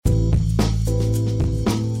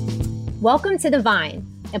Welcome to The Vine,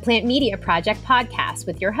 a Plant Media Project podcast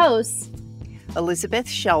with your hosts, Elizabeth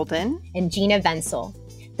Sheldon and Gina Wenzel.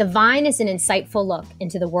 The Vine is an insightful look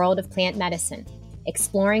into the world of plant medicine,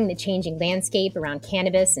 exploring the changing landscape around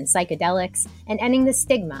cannabis and psychedelics, and ending the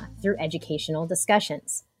stigma through educational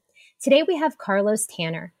discussions. Today we have Carlos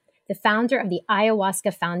Tanner, the founder of the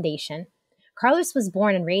Ayahuasca Foundation. Carlos was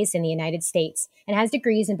born and raised in the United States and has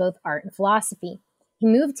degrees in both art and philosophy. He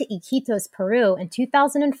moved to Iquitos, Peru in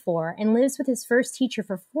 2004 and lives with his first teacher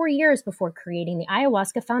for 4 years before creating the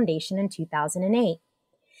Ayahuasca Foundation in 2008.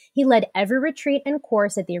 He led every retreat and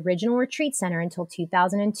course at the original retreat center until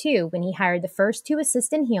 2002, when he hired the first 2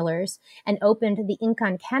 assistant healers and opened the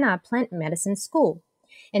Inkan plant medicine school.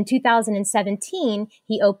 In 2017,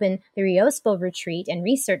 he opened the Riosbo Retreat and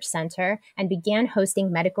Research Center and began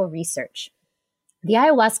hosting medical research. The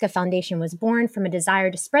Ayahuasca Foundation was born from a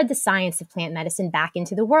desire to spread the science of plant medicine back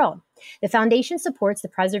into the world. The foundation supports the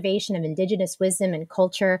preservation of indigenous wisdom and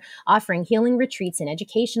culture, offering healing retreats and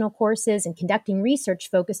educational courses, and conducting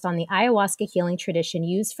research focused on the ayahuasca healing tradition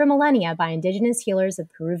used for millennia by indigenous healers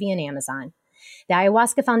of Peruvian Amazon. The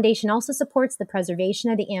Ayahuasca Foundation also supports the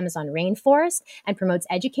preservation of the Amazon rainforest and promotes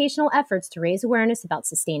educational efforts to raise awareness about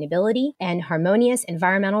sustainability and harmonious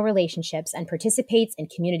environmental relationships, and participates in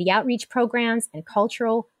community outreach programs and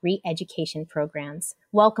cultural re-education programs.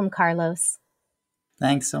 Welcome, Carlos.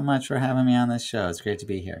 Thanks so much for having me on this show. It's great to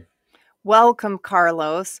be here. Welcome,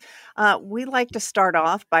 Carlos. We like to start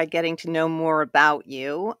off by getting to know more about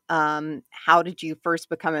you. How did you first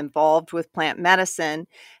become involved with plant medicine?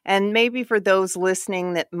 And maybe for those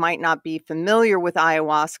listening that might not be familiar with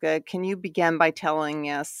ayahuasca, can you begin by telling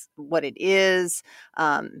us what it is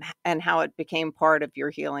and how it became part of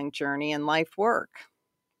your healing journey and life work?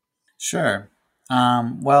 Sure.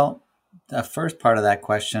 Well, the first part of that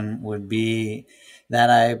question would be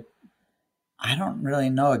that I don't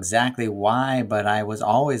really know exactly why, but I was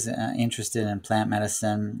always interested in plant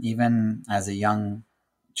medicine, even as a young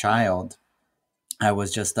child. I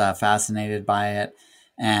was just fascinated by it.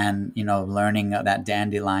 And, learning that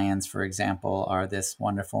dandelions, for example, are this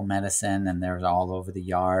wonderful medicine, and they're all over the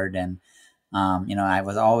yard. And, I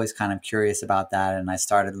was always kind of curious about that. And I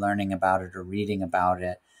started learning about it or reading about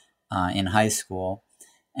it in high school.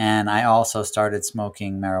 And I also started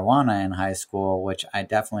smoking marijuana in high school, which I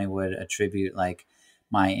definitely would attribute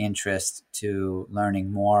my interest to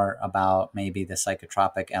learning more about maybe the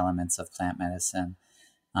psychotropic elements of plant medicine.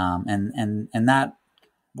 And that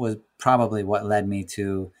was probably what led me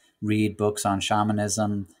to read books on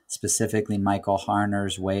shamanism, specifically Michael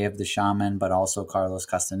Harner's Way of the Shaman, but also Carlos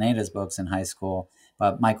Castaneda's books in high school.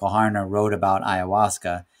 But Michael Harner wrote about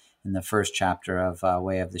ayahuasca in the first chapter of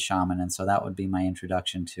Way of the Shaman. And so that would be my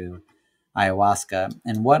introduction to ayahuasca.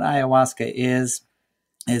 And what ayahuasca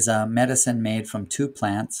is a medicine made from 2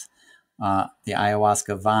 plants, the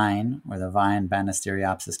ayahuasca vine, or the vine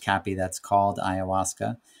Banisteriopsis caapi, that's called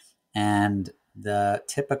ayahuasca. And the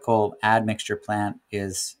typical admixture plant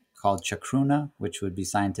is called chacruna, which would be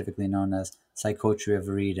scientifically known as Psychotria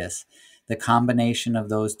viridis. The combination of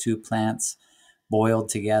those 2 plants boiled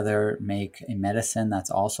together make a medicine that's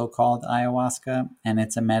also called ayahuasca. And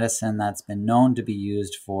it's a medicine that's been known to be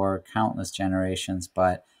used for countless generations,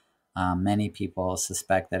 but many people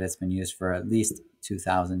suspect that it's been used for at least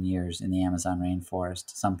 2,000 years in the Amazon rainforest.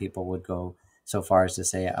 Some people would go so far as to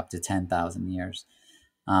say up to 10,000 years.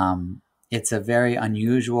 It's a very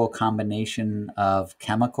unusual combination of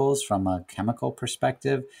chemicals from a chemical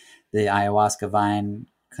perspective. The ayahuasca vine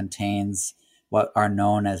contains what are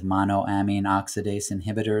known as monoamine oxidase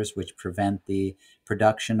inhibitors, which prevent the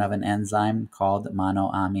production of an enzyme called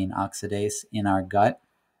monoamine oxidase in our gut.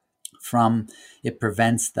 It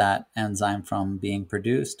prevents that enzyme from being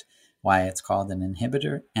produced, why it's called an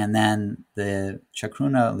inhibitor. And then the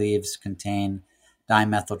chacruna leaves contain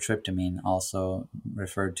dimethyltryptamine, also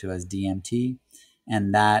referred to as DMT.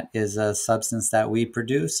 And that is a substance that we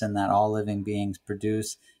produce and that all living beings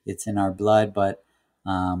produce. It's in our blood, but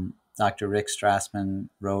Dr. Rick Strassman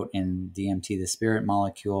wrote in DMT, the Spirit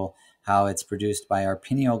Molecule, how it's produced by our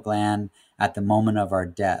pineal gland at the moment of our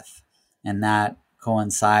death. And that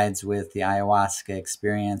coincides with the ayahuasca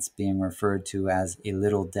experience being referred to as a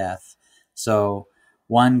little death. So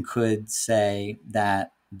one could say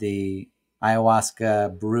that the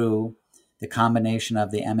ayahuasca brew, the combination of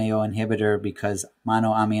the MAO inhibitor, because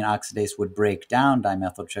monoamine oxidase would break down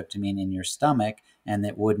dimethyltryptamine in your stomach and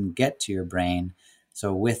it wouldn't get to your brain.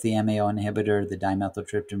 So with the MAO inhibitor, the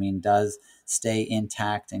dimethyltryptamine does stay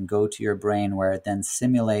intact and go to your brain, where it then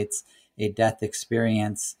simulates a death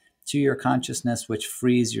experience to your consciousness, which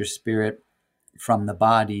frees your spirit from the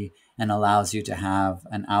body and allows you to have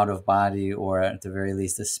an out of body, or at the very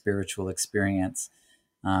least a spiritual experience.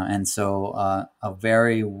 And so a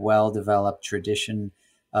very well developed tradition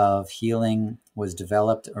of healing was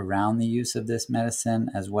developed around the use of this medicine,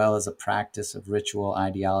 as well as a practice of ritual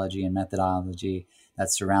ideology and methodology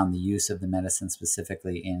that surround the use of the medicine,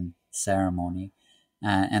 specifically in ceremony.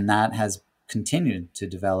 And that has continued to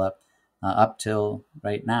develop up till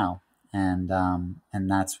right now. And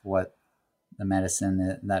that's what the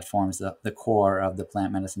medicine that forms the core of the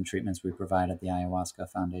plant medicine treatments we provide at the Ayahuasca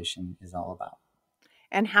Foundation is all about.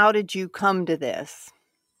 And how did you come to this?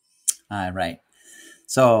 Right.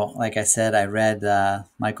 So, like I said, I read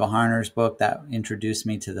Michael Harner's book that introduced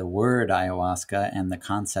me to the word ayahuasca and the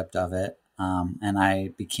concept of it. And I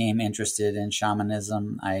became interested in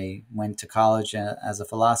shamanism. I went to college as a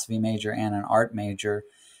philosophy major and an art major.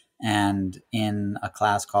 And in a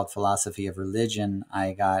class called Philosophy of Religion,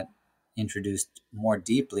 I got introduced more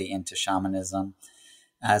deeply into shamanism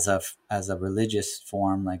as a religious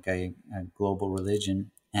form, like a global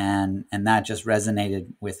religion. And that just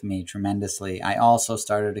resonated with me tremendously. I also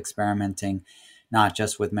started experimenting not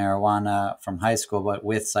just with marijuana from high school, but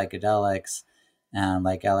with psychedelics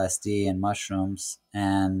like LSD and mushrooms.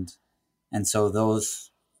 And so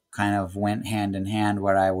those kind of went hand in hand,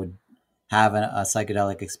 where I would have a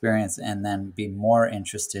psychedelic experience and then be more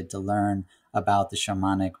interested to learn about the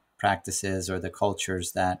shamanic practices or the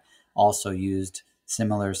cultures that also used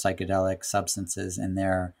similar psychedelic substances in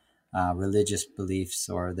their religious beliefs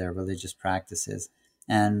or their religious practices.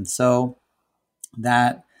 And so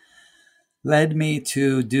that led me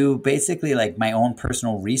to do basically like my own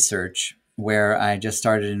personal research, where I just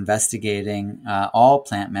started investigating all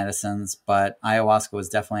plant medicines, but ayahuasca was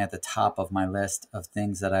definitely at the top of my list of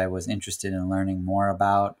things that I was interested in learning more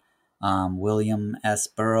about. William S.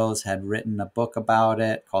 Burroughs had written a book about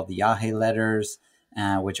it called the Yahe Letters,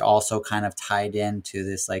 which also kind of tied into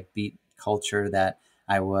this like beat culture that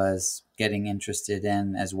I was getting interested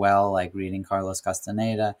in as well, like reading Carlos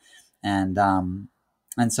Castaneda. And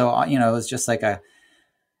so, it was just like a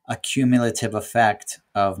cumulative effect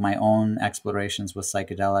of my own explorations with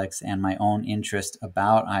psychedelics and my own interest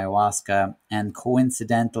about ayahuasca. And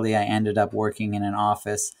coincidentally, I ended up working in an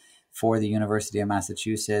office for the University of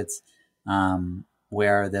Massachusetts,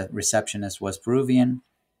 where the receptionist was Peruvian.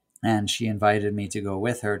 And she invited me to go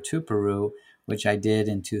with her to Peru, which I did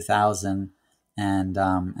in 2000.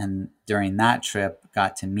 And during that trip,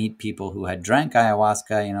 got to meet people who had drank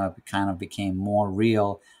ayahuasca. It kind of became more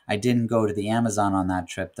real. I didn't go to the Amazon on that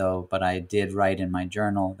trip, though, but I did write in my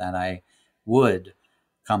journal that I would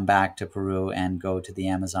come back to Peru and go to the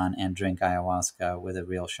Amazon and drink ayahuasca with a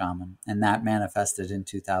real shaman. And that manifested in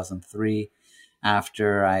 2003,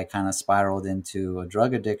 after I kind of spiraled into a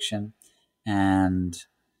drug addiction and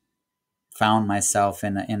found myself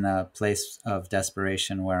in a place of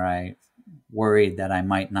desperation where I worried that I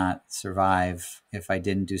might not survive if I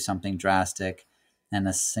didn't do something drastic. And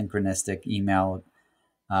a synchronistic email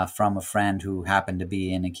from a friend who happened to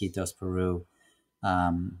be in Iquitos, Peru,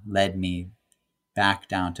 led me back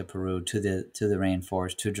down to Peru, to the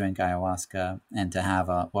rainforest, to drink ayahuasca and to have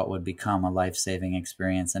what would become a life-saving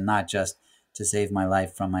experience, and not just to save my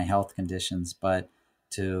life from my health conditions, but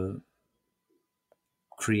to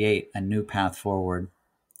create a new path forward,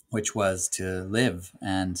 which was to live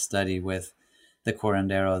and study with the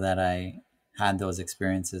curandero that I had those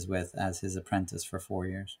experiences with as his apprentice for 4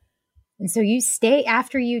 years. And so you stay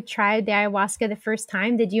after you tried the ayahuasca the first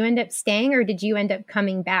time. Did you end up staying, or did you end up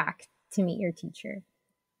coming back to meet your teacher?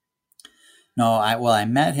 No, I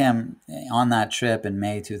met him on that trip in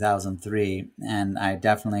May 2003, and I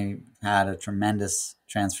definitely had a tremendous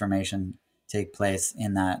transformation take place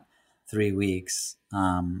in that 3 weeks,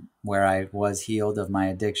 where I was healed of my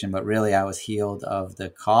addiction, but really I was healed of the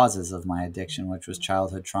causes of my addiction, which was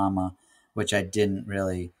childhood trauma, which I didn't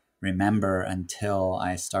really remember until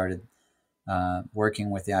I started working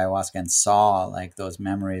with the ayahuasca and saw like those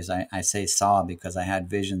memories. I say saw because I had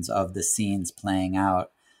visions of the scenes playing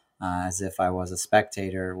out as if I was a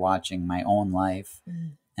spectator watching my own life.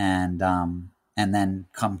 And then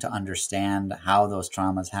come to understand how those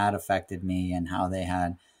traumas had affected me and how they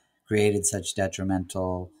had created such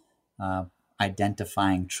detrimental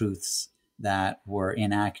identifying truths that were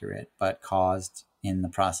inaccurate but caused in the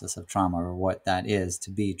process of trauma, or what that is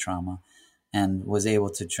to be trauma, and was able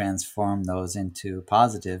to transform those into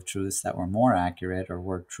positive truths that were more accurate or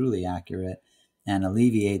were truly accurate, and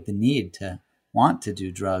alleviate the need to want to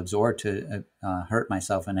do drugs or to hurt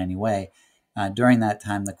myself in any way. During that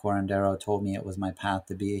time, the curandero told me it was my path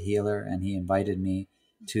to be a healer, and he invited me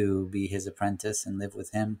to be his apprentice and live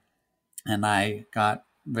with him. And I got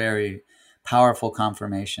very powerful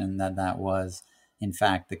confirmation that that was in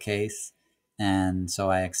fact the case. And so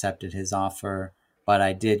I accepted his offer, but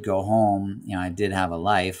I did go home. I did have a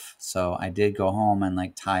life. So I did go home and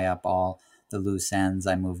like tie up all the loose ends.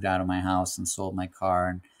 I moved out of my house and sold my car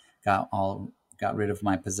and got rid of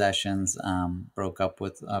my possessions, broke up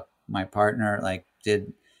with my partner, like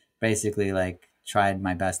did basically like tried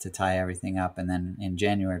my best to tie everything up. And then in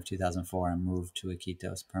January of 2004, I moved to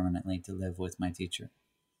Iquitos permanently to live with my teacher.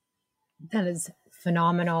 That is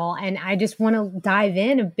phenomenal. And I just want to dive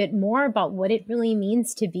in a bit more about what it really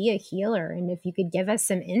means to be a healer. And if you could give us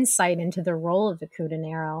some insight into the role of the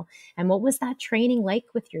curandero and what was that training like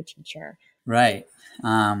with your teacher? Right.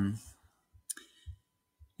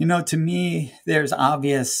 To me, there's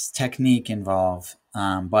obvious technique involved,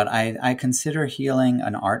 but I consider healing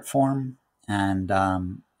an art form. And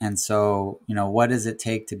so, what does it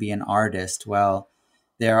take to be an artist? Well,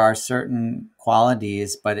 there are certain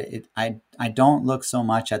qualities, but I don't look so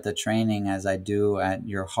much at the training as I do at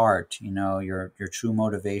your heart, your true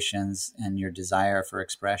motivations and your desire for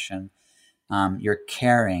expression. Your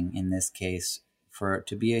caring in this case.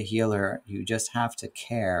 To be a healer, you just have to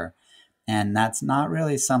care. And that's not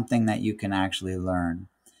really something that you can actually learn.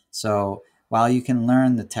 So while you can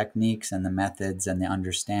learn the techniques and the methods and the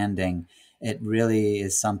understanding, it really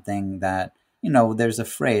is something that, there's a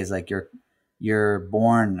phrase like you're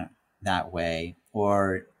born that way,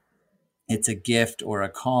 or it's a gift or a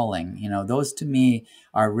calling. Those to me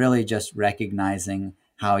are really just recognizing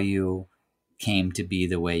how you came to be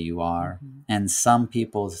the way you are. Mm-hmm. And some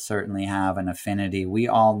people certainly have an affinity. We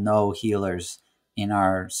all know healers in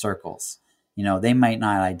our circles. They might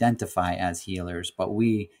not identify as healers, but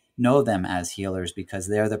we know them as healers because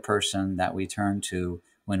they're the person that we turn to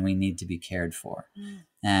when we need to be cared for.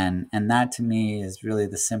 And that to me is really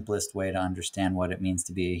the simplest way to understand what it means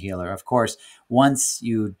to be a healer. Of course, once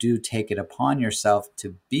you do take it upon yourself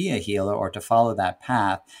to be a healer or to follow that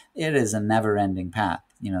path, it is a never-ending path.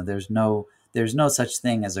 There's no such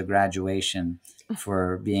thing as a graduation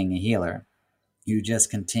for being a healer. You just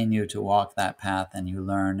continue to walk that path and you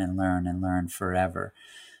learn and learn and learn forever.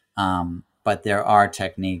 But there are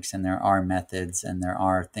techniques and there are methods and there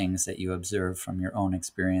are things that you observe from your own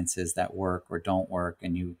experiences that work or don't work.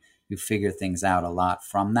 And you figure things out a lot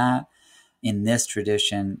from that. In this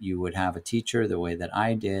tradition, you would have a teacher the way that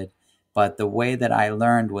I did. But the way that I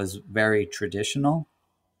learned was very traditional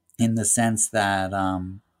in the sense that,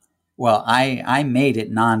 I made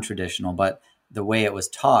it non-traditional, but the way it was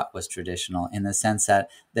taught was traditional in the sense that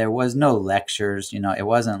there was no lectures, it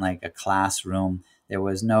wasn't like a classroom. There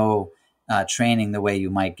was no training the way you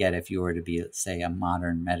might get if you were to be, say, a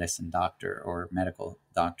modern medicine doctor or medical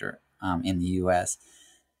doctor in the U.S.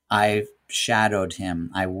 I shadowed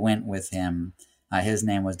him. I went with him. His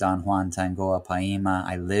name was Don Juan Tangoa Paima.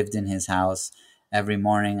 I lived in his house. Every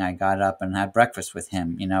morning I got up and had breakfast with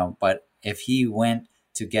him, but if he went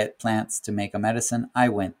to get plants to make a medicine, I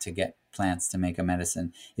went to get plants to make a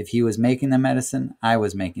medicine. If he was making the medicine, I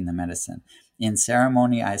was making the medicine. In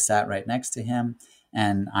ceremony, I sat right next to him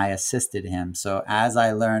and I assisted him. So as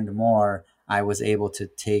I learned more, I was able to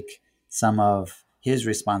take some of his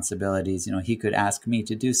responsibilities. He could ask me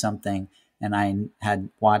to do something and I had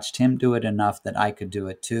watched him do it enough that I could do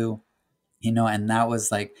it too. And that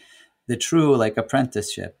was like the true like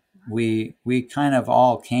apprenticeship. We kind of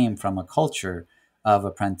all came from a culture of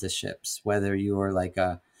apprenticeships, whether you were like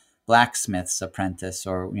a blacksmith's apprentice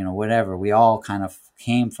or, whatever. We all kind of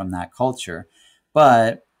came from that culture.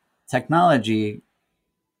 But technology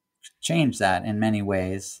changed that in many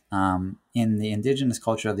ways. In the indigenous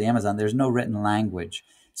culture of the Amazon, there's no written language.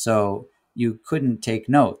 So you couldn't take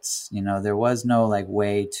notes. There was no like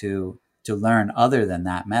way to learn other than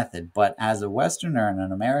that method. But as a Westerner and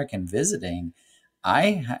an American visiting,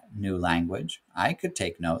 I knew language. I could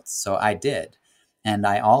take notes. So I did. And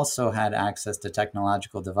I also had access to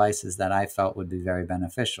technological devices that I felt would be very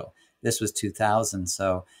beneficial. This was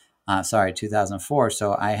 2004.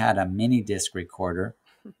 So I had a mini disc recorder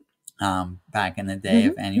back in the day.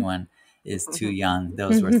 If anyone is too young,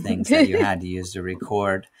 those were things that you had to use to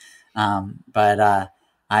record. But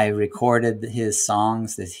I recorded his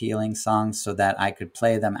songs, his healing songs, so that I could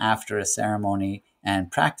play them after a ceremony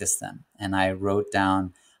and practice them. And I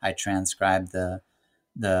transcribed the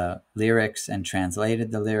lyrics and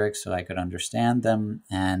translated the lyrics so I could understand them.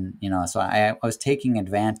 And, so I was taking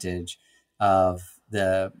advantage of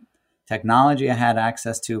the technology I had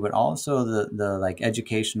access to, but also the like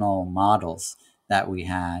educational models that we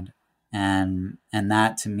had. And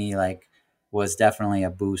that to me, like, was definitely a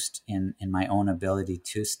boost in my own ability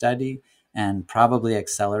to study and probably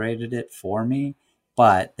accelerated it for me.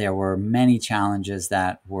 But there were many challenges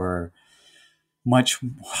that were much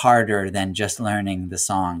harder than just learning the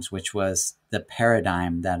songs, which was the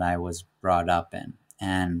paradigm that I was brought up in.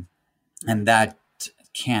 And that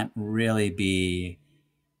can't really be,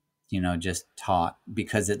 just taught,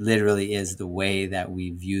 because it literally is the way that we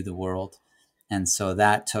view the world. And so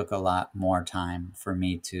that took a lot more time for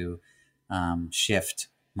me to shift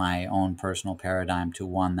my own personal paradigm to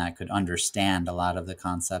one that could understand a lot of the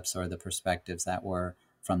concepts or the perspectives that were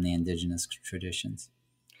from the indigenous traditions.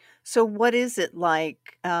 So, what is it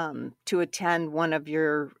like to attend one of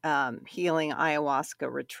your healing ayahuasca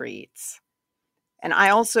retreats? And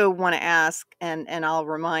I also want to ask, and I'll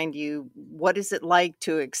remind you, what is it like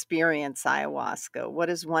to experience ayahuasca? What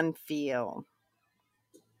does one feel?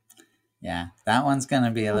 Yeah, that one's going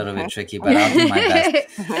to be a little bit tricky, but I'll do my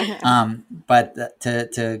best. But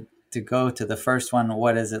to go to the first one,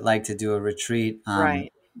 what is it like to do a retreat?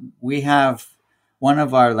 Right. We have one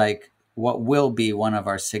of our, what will be one of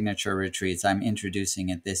our signature retreats. I'm introducing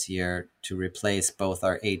it this year to replace both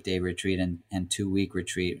our 8-day retreat and 2-week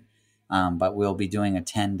retreat. But we'll be doing a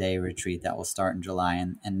 10-day retreat that will start in July,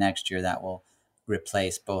 and next year that will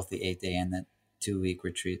replace both the 8-day and the 2-week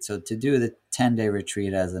retreat. So to do the 10-day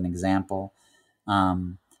retreat as an example,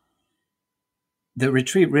 the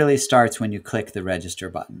retreat really starts when you click the register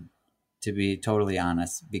button, to be totally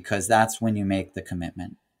honest, because that's when you make the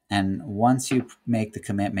commitment. And once you make the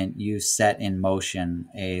commitment, you set in motion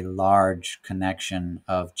a large connection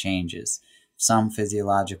of changes, some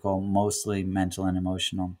physiological, mostly mental and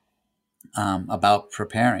emotional, about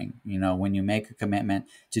preparing. When you make a commitment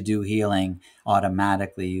to do healing,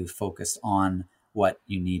 automatically you focus on what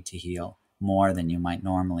you need to heal more than you might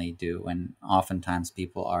normally do. And oftentimes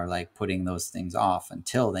people are putting those things off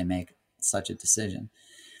until they make such a decision.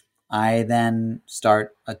 I then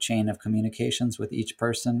start a chain of communications with each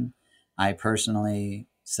person. I personally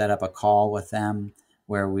set up a call with them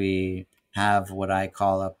where we have what I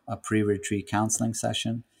call a pre-retreat counseling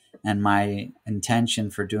session. And my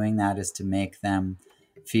intention for doing that is to make them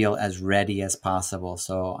feel as ready as possible.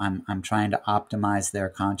 So I'm trying to optimize their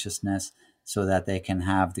consciousness so that they can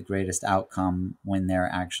have the greatest outcome when they're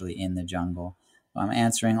actually in the jungle. I'm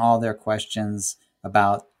answering all their questions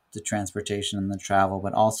about the transportation and the travel,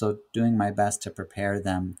 but also doing my best to prepare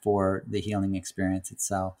them for the healing experience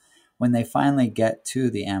itself. When they finally get to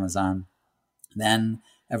the Amazon, then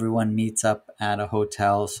everyone meets up at a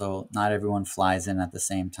hotel. So not everyone flies in at the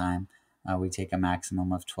same time. We take a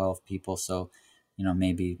maximum of 12 people. So,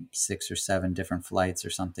 maybe 6 or 7 different flights or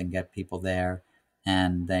something get people there,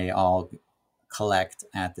 and they all collect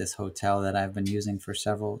at this hotel that I've been using for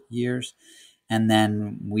several years. And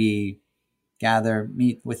then we gather,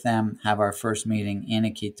 meet with them, have our first meeting in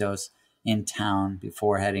Iquitos in town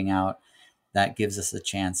before heading out. That gives us a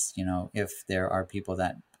chance, if there are people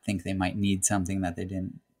that think they might need something that they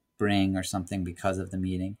didn't bring or something because of the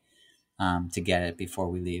meeting, to get it before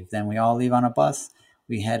we leave. Then we all leave on a bus.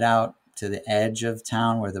 We head out to the edge of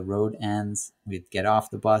town where the road ends. We get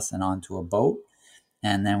off the bus and onto a boat.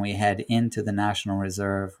 And then we head into the National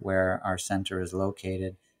Reserve where our center is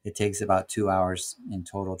located. It takes about 2 hours in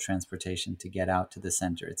total transportation to get out to the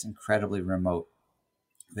center. It's incredibly remote.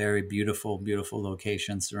 Very beautiful, beautiful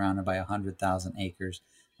location surrounded by 100,000 acres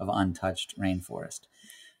of untouched rainforest.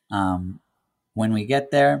 When we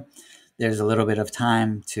get there, there's a little bit of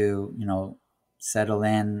time to, settle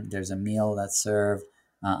in. There's a meal that's served,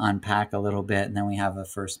 unpack a little bit, and then we have a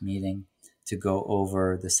first meeting to go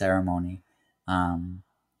over the ceremony.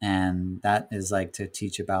 And that is to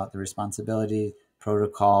teach about the responsibility,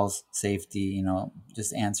 protocols, safety,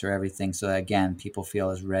 just answer everything. So again, people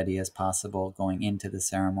feel as ready as possible going into the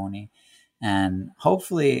ceremony, and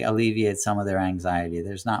hopefully alleviate some of their anxiety.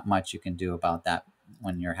 There's not much you can do about that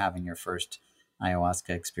when you're having your first ayahuasca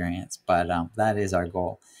experience, but that is our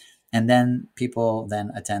goal. And then people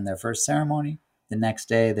then attend their first ceremony. The next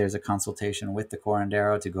day, there's a consultation with the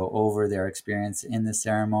curandero to go over their experience in the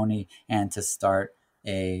ceremony and to start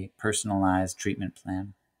a personalized treatment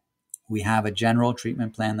plan. We have a general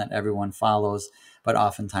treatment plan that everyone follows, but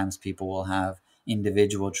oftentimes people will have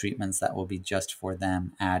individual treatments that will be just for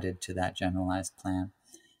them added to that generalized plan.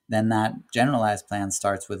 Then that generalized plan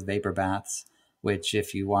starts with vapor baths, which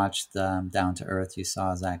if you watched Down to Earth, you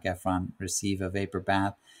saw Zac Efron receive a vapor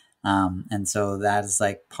bath. And so that is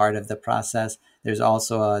part of the process. There's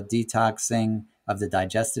also a detoxing of the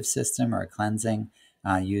digestive system, or a cleansing,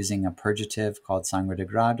 using a purgative called sangre de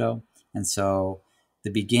grado. And so the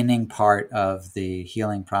beginning part of the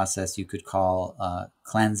healing process you could call a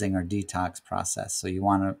cleansing or detox process. So you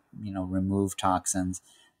want to, remove toxins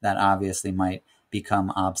that obviously might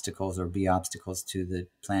become obstacles or be obstacles to the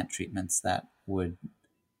plant treatments that would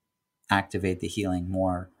activate the healing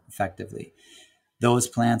more effectively. Those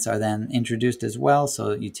plants are then introduced as well.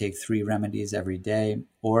 So you take 3 remedies every day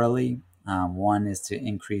orally. One is to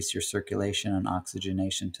increase your circulation and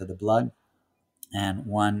oxygenation to the blood. And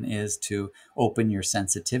one is to open your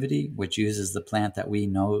sensitivity, which uses the plant that we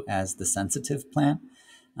know as the sensitive plant.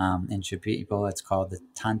 In Shipibo, it's called the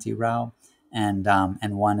Tanti Rao. And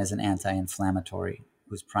one is an anti-inflammatory,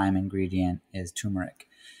 whose prime ingredient is turmeric.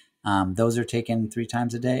 Those are taken 3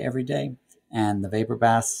 times a day, every day. And the vapor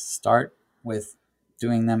baths start with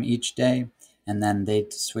doing them each day. And then they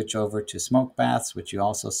switch over to smoke baths, which you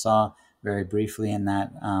also saw very briefly in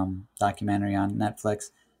that documentary on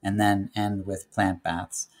Netflix, and then end with plant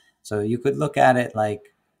baths. So you could look at it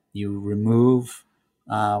like you remove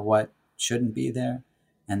what shouldn't be there,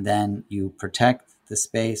 and then you protect the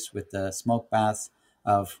space with the smoke baths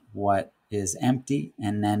of what is empty,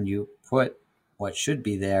 and then you put what should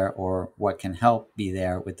be there or what can help be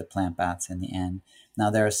there with the plant baths in the end. Now,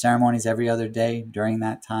 there are ceremonies every other day during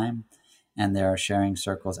that time, and there are sharing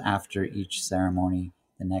circles after each ceremony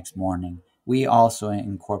the next morning. We also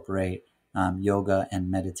incorporate yoga and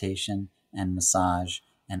meditation and massage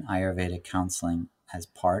and Ayurvedic counseling as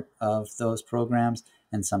part of those programs,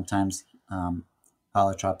 and sometimes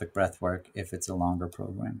holotropic breath work if it's a longer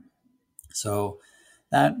program. So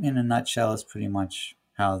that, in a nutshell, is pretty much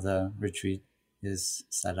how the retreat is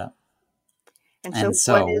set up. And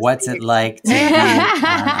so what's it like to be on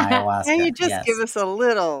ayahuasca? Can you just give us a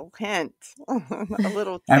little hint? A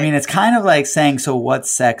little tip? I mean, it's kind of like saying, so what's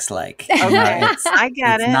sex like? Okay, I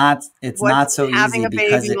get it. It's not so having easy a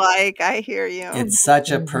because baby like, I hear you. It's such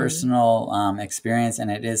a personal experience, and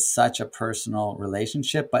it is such a personal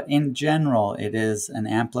relationship. But in general, it is an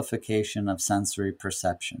amplification of sensory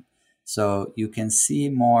perception. So you can see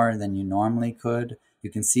more than you normally could. You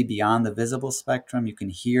can see beyond the visible spectrum. You can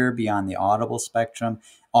hear beyond the audible spectrum.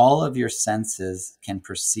 All of your senses can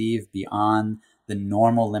perceive beyond the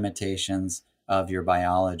normal limitations of your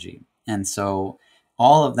biology. And so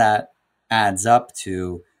all of that adds up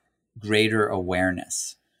to greater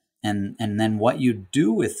awareness. And then what you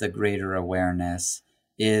do with the greater awareness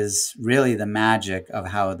is really the magic of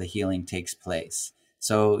how the healing takes place.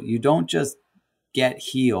 So you don't just get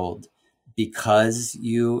healed because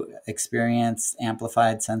you experience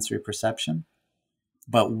amplified sensory perception,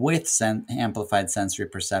 but with amplified sensory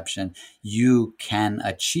perception, you can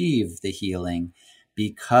achieve the healing,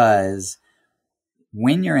 because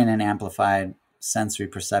when you're in an amplified sensory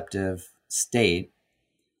perceptive state,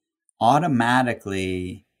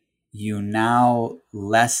 automatically you now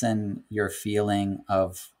lessen your feeling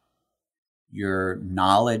of your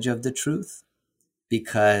knowledge of the truth,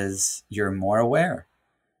 because you're more aware.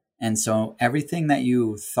 And so everything that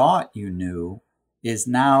you thought you knew is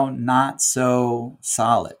now not so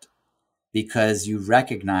solid, because you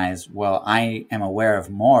recognize, well, I am aware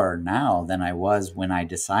of more now than I was when I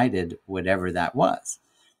decided whatever that was.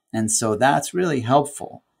 And so that's really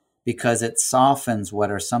helpful, because it softens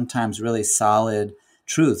what are sometimes really solid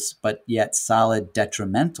truths, but yet solid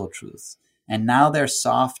detrimental truths. And now they're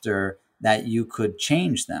softer that you could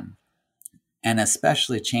change them, and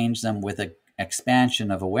especially change them with an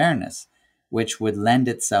expansion of awareness, which would lend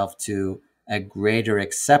itself to a greater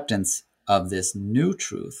acceptance of this new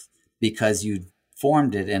truth, because you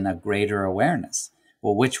formed it in a greater awareness.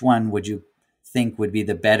 Well, which one would you think would be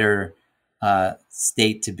the better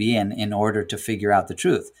state to be in order to figure out the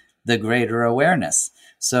truth? The greater awareness.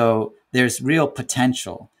 So there's real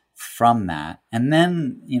potential from that. And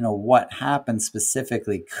then, what happens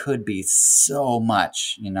specifically could be so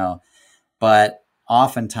much, but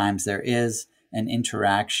oftentimes there is an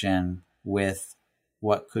interaction with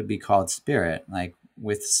what could be called spirit. Like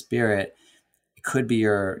with spirit, it could be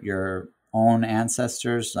your own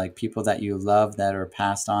ancestors, like people that you love that are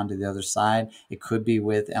passed on to the other side. It could be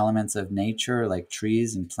with elements of nature, like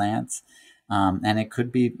trees and plants. And it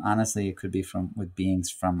could be, honestly, it could be with beings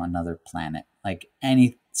from another planet. Like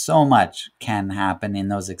so much can happen in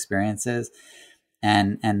those experiences.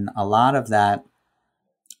 And a lot of that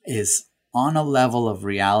is on a level of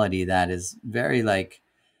reality that is very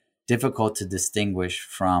difficult to distinguish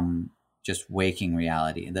from just waking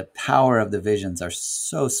reality. The power of the visions are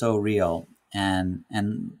so real. And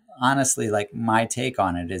honestly, my take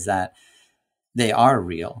on it is that they are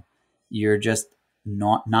real. You're just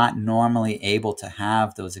not normally able to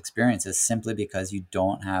have those experiences simply because you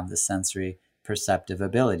don't have the sensory perceptive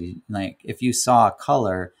ability. Like if you saw a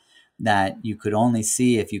color that you could only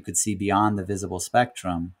see if you could see beyond the visible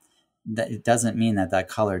spectrum, that it doesn't mean that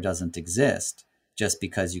color doesn't exist just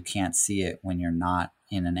because you can't see it when you're not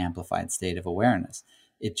in an amplified state of awareness.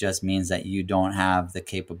 It just means that you don't have the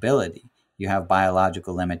capability. you have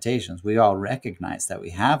biological limitations. We all recognize that we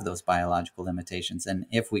have those biological limitations. And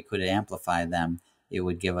if we could amplify them, it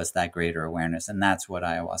would give us that greater awareness. And that's what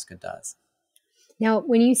ayahuasca does. Now,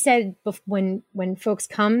 when you said when folks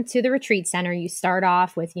come to the retreat center, you start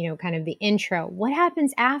off with, kind of the intro. What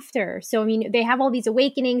happens after? So, I mean, they have all these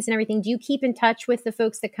awakenings and everything. Do you keep in touch with the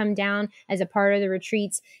folks that come down as a part of the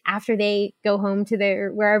retreats after they go home to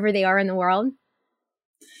wherever they are in the world?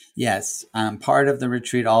 Yes. Part of the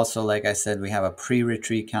retreat also, like I said, we have a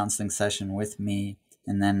pre-retreat counseling session with me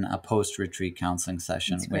and then a post-retreat counseling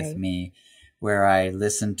session with me where I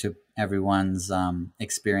listen to everyone's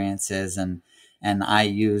experiences and I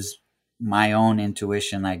use my own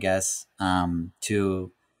intuition, I guess,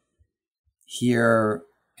 to hear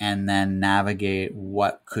and then navigate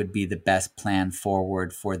what could be the best plan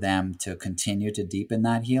forward for them to continue to deepen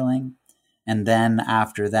that healing. And then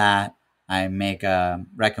after that, I make a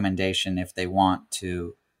recommendation if they want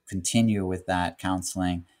to continue with that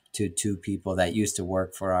counseling to two people that used to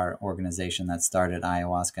work for our organization that started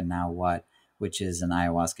Ayahuasca Now What, which is an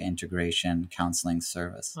ayahuasca integration counseling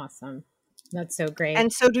service. Awesome. That's so great.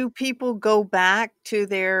 And so do people go back to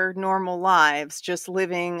their normal lives, just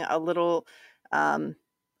living a little,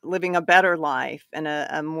 living a better life and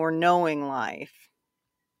a more knowing life?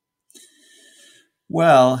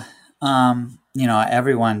 Well,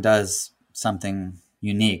 everyone does something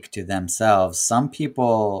unique to themselves. Some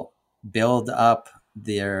people build up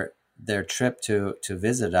their trip to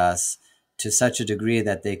visit us to such a degree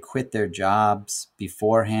that they quit their jobs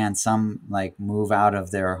beforehand. Some move out of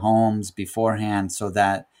their homes beforehand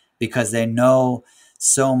because they know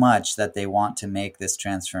so much that they want to make this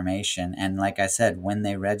transformation. And like I said, when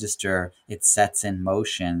they register, it sets in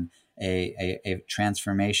motion a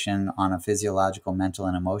transformation on a physiological, mental,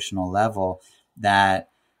 and emotional level that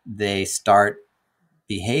they start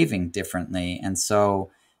behaving differently. And so,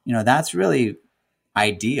 that's really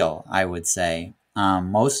ideal, I would say.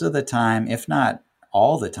 Most of the time, if not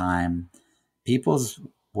all the time, people's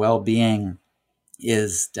well-being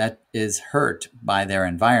is hurt by their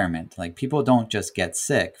environment. Like, people don't just get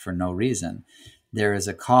sick for no reason. There is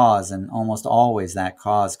a cause, and almost always that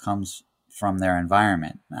cause comes from their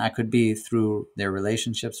environment. That could be through their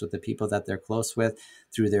relationships with the people that they're close with,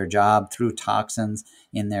 through their job, through toxins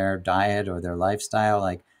in their diet or their lifestyle.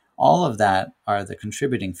 Like, all of that are the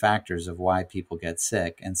contributing factors of why people get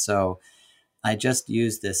sick. And so I just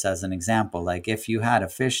use this as an example. Like, if you had a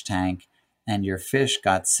fish tank and your fish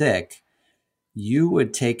got sick, you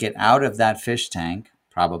would take it out of that fish tank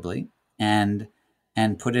probably and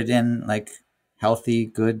put it in healthy,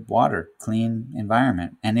 good water, clean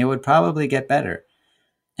environment, and it would probably get better.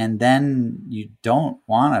 And then you don't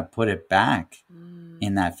want to put it back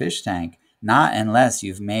in that fish tank, not unless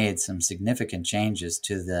you've made some significant changes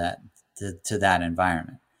to that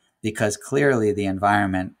environment, because clearly the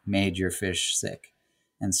environment made your fish sick.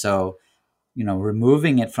 And so,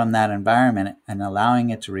 removing it from that environment and allowing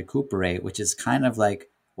it to recuperate, which is kind of like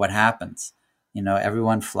what happens.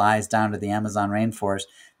 Everyone flies down to the Amazon rainforest.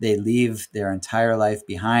 They leave their entire life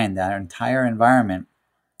behind, that entire environment,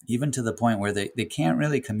 even to the point where they can't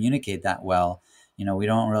really communicate that well. We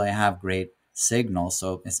don't really have great signal.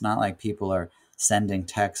 So it's not like people are sending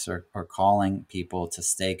texts or calling people to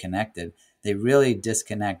stay connected. They really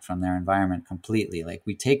disconnect from their environment completely. Like,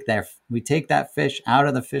 we take that fish out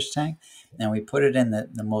of the fish tank and we put it in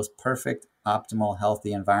the most perfect, optimal,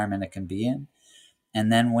 healthy environment it can be in.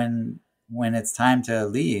 And then when it's time to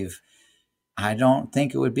leave, I don't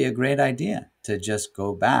think it would be a great idea to just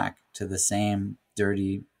go back to the same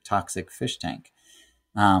dirty, toxic fish tank.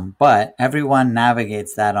 But everyone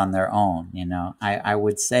navigates that on their own. I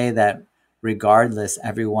would say that regardless,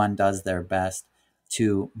 everyone does their best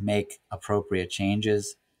to make appropriate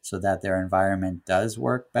changes so that their environment does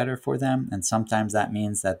work better for them. And sometimes that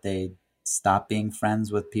means that they stop being friends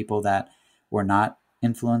with people that were not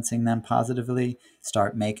influencing them positively,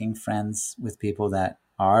 start making friends with people that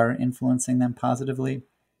are influencing them positively.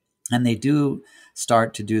 And they do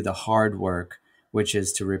start to do the hard work, which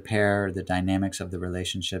is to repair the dynamics of the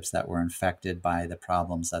relationships that were infected by the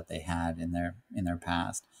problems that they had in their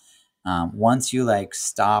past. Once you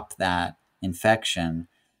stop that infection,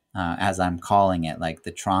 as I'm calling it, like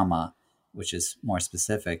the trauma, which is more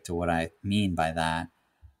specific to what I mean by that,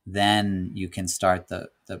 then you can start the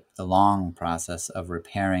long process of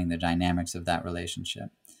repairing the dynamics of that relationship.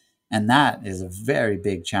 And that is a very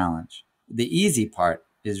big challenge. The easy part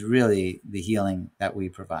is really the healing that we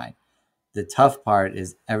provide. The tough part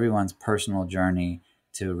is everyone's personal journey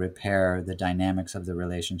to repair the dynamics of the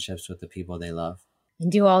relationships with the people they love.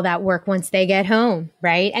 And do all that work once they get home,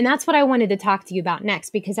 right? And that's what I wanted to talk to you about next,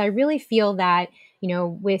 because I really feel that,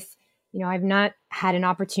 with I've not had an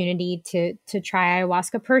opportunity to try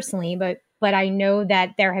ayahuasca personally, but I know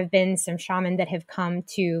that there have been some shamans that have come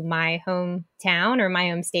to my hometown or my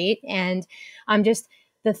home state. And just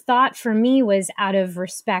the thought for me was out of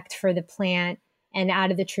respect for the plant and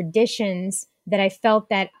out of the traditions that I felt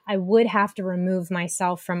that I would have to remove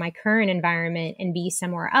myself from my current environment and be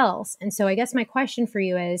somewhere else. And so I guess my question for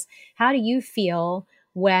you is, how do you feel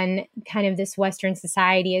when kind of this Western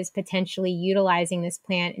society is potentially utilizing this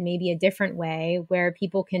plant in maybe a different way, where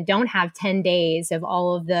people don't have 10 days of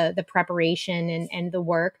all of the preparation and the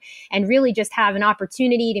work, and really just have an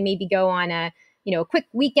opportunity to maybe go on a quick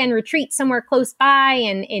weekend retreat somewhere close by.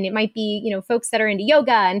 And it might be, folks that are into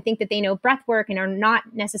yoga and think that they know breath work and are not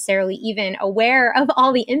necessarily even aware of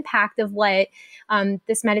all the impact of what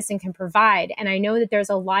this medicine can provide. And I know that there's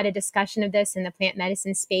a lot of discussion of this in the plant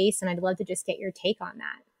medicine space, and I'd love to just get your take on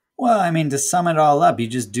that. Well, I mean, to sum it all up, you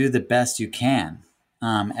just do the best you can.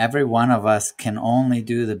 Every one of us can only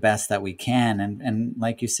do the best that we can. And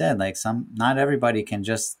like you said, not everybody can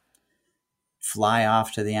just fly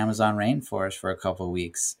off to the Amazon rainforest for a couple of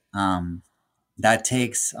weeks. That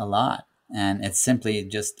takes a lot, and it's simply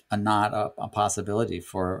just not a possibility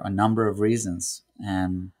for a number of reasons.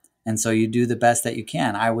 And so you do the best that you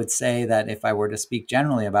can. I would say that if I were to speak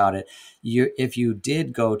generally about it, if you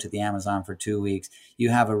did go to the Amazon for 2 weeks,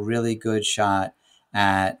 you have a really good shot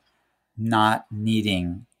at not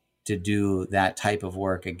needing to do that type of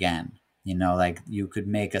work again. You could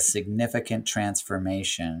make a significant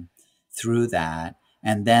transformation through that,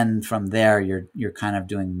 and then from there you're kind of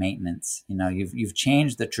doing maintenance. You've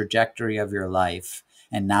changed the trajectory of your life,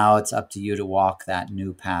 and now it's up to you to walk that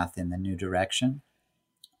new path in the new direction.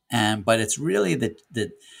 But it's really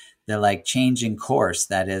the like changing course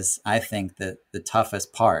that is, I think, the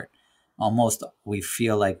toughest part. Almost we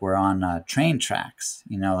feel like we're on train tracks,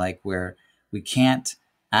 we can't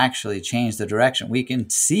actually change the direction. We can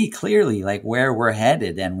see clearly like where we're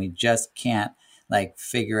headed, and we just can't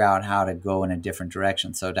figure out how to go in a different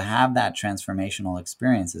direction. So to have that transformational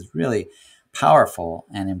experience is really powerful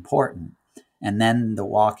and important. And then the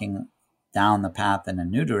walking down the path in a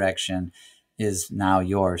new direction is now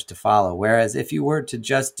yours to follow. Whereas if you were to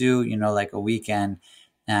just do, a weekend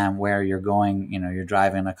where you're going, you're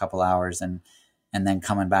driving a couple hours and then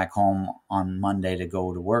coming back home on Monday to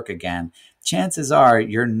go to work again, chances are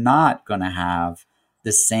you're not going to have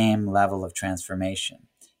the same level of transformation.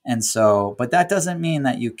 And so, but that doesn't mean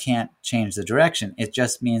that you can't change the direction. It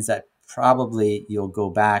just means that probably you'll go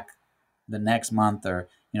back the next month, or,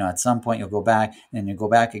 at some point you'll go back, and you'll go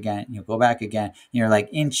back again, you'll go back again. You're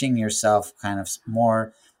inching yourself kind of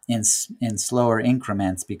more in slower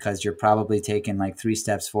increments, because you're probably taking 3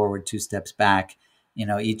 steps forward, 2 steps back,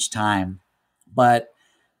 each time. But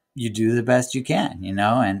you do the best you can,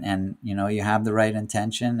 and you have the right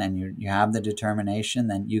intention, and you have the determination,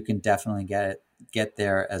 then you can definitely get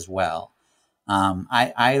there as well.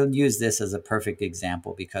 I use this as a perfect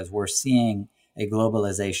example, because we're seeing a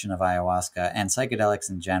globalization of ayahuasca and psychedelics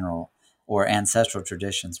in general, or ancestral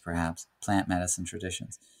traditions, perhaps plant medicine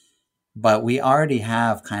traditions. But we already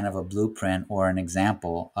have kind of a blueprint or an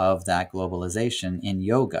example of that globalization in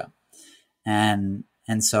yoga. And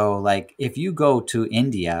so if you go to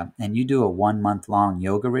India and you do a 1 month long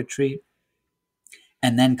yoga retreat,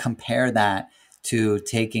 and then compare that to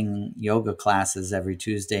taking yoga classes every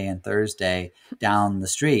Tuesday and Thursday down the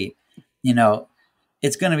street,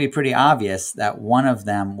 it's going to be pretty obvious that one of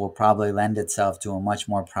them will probably lend itself to a much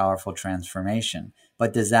more powerful transformation.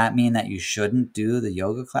 But does that mean that you shouldn't do the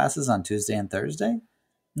yoga classes on Tuesday and Thursday?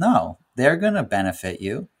 No, they're going to benefit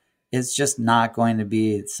you. It's just not going to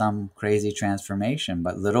be some crazy transformation,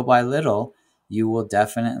 but little by little, you will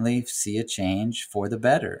definitely see a change for the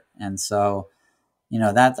better. And so,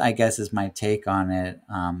 that, I guess, is my take on it.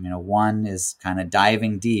 One is kind of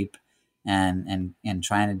diving deep and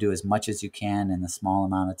trying to do as much as you can in a small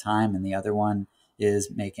amount of time. And the other one is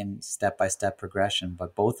making step-by-step progression,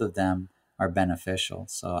 but both of them are beneficial.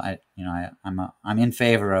 So I'm in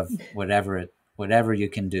favor of whatever you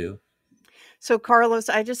can do. So, Carlos,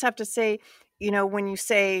 I just have to say, when you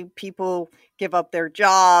say people give up their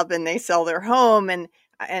job and they sell their home,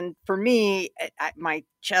 and for me, my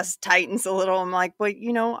chest tightens a little. I'm like, but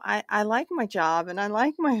I like my job, and I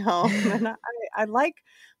like my home, and I like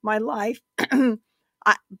my life.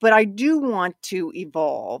 But I do want to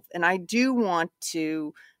evolve, and I do want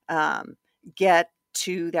to get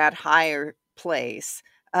to that higher place.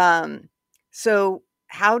 So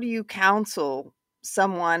how do you counsel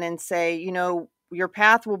someone and say, your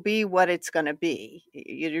path will be what it's going to be.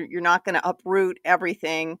 You're not going to uproot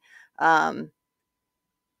everything.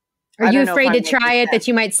 Are I you don't know if afraid I'm to making try it sense. that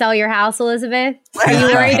you might sell your house, Elizabeth? Are you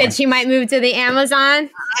worried that you might move to the Amazon?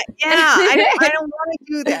 Yeah, I don't want to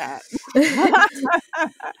do that.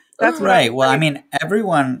 That's what I'm Right. Well, I afraid. mean,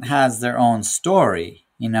 everyone has their own story,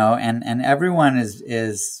 and everyone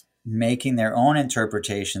is making their own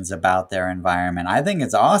interpretations about their environment. I think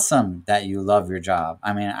it's awesome that you love your job.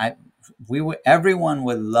 I mean, everyone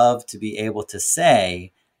would love to be able to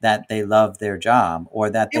say that they love their job or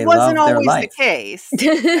that It they wasn't love their always the life. case.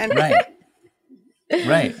 And Right.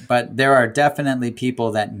 Right. But there are definitely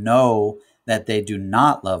people that know that they do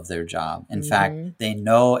not love their job. In fact, Mm-hmm. they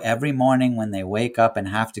know every morning when they wake up and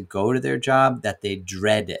have to go to their job that they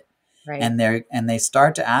dread it. Right. And they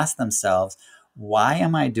start to ask themselves, why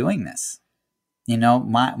am I doing this?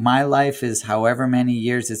 My life is however many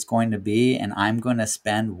years it's going to be, and I'm going to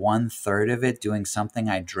spend 1/3 of it doing something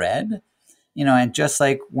I dread. And just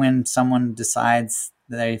like when someone decides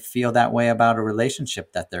they feel that way about a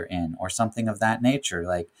relationship that they're in or something of that nature,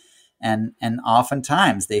 like, and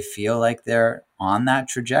oftentimes they feel like they're on that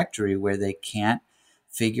trajectory where they can't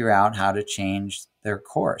figure out how to change their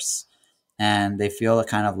course, and they feel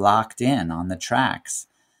kind of locked in on the tracks.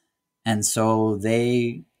 And so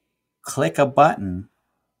they click a button,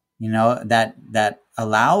 that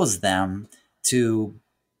allows them to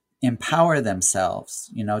empower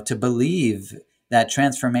themselves, to believe that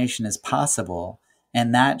transformation is possible.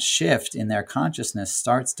 And that shift in their consciousness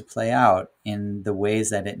starts to play out in the ways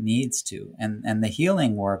that it needs to. And the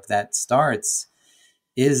healing work that starts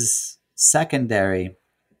is secondary.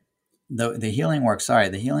 The healing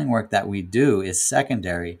work that we do is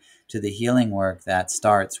secondary to the healing work that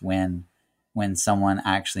starts when someone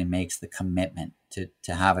actually makes the commitment to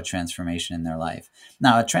have a transformation in their life.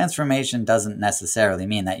 Now, a transformation doesn't necessarily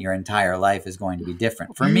mean that your entire life is going to be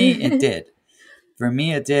different. For me, it did.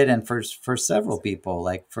 And for several people,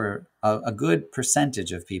 like for a good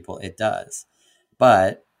percentage of people, it does.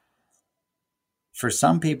 But for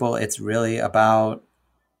some people, it's really about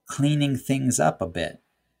cleaning things up a bit.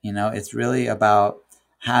 It's really about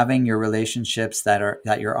having your relationships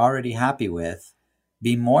that you're already happy with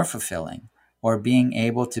be more fulfilling, or being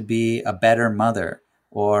able to be a better mother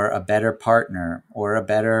or a better partner or a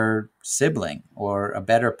better sibling or a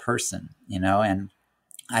better person. And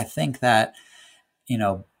I think that,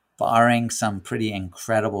 barring some pretty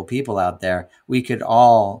incredible people out there, we could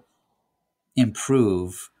all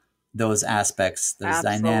improve those aspects, those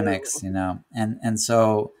dynamics, absolutely. and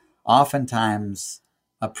so oftentimes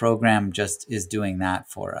a program just is doing that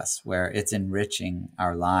for us, where it's enriching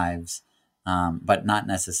our lives, but not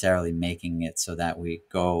necessarily making it so that we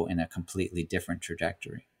go in a completely different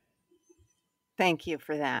trajectory. Thank you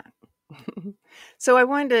for that. So I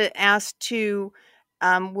wanted to ask too,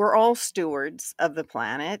 we're all stewards of the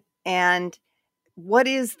planet, and what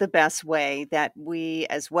is the best way that we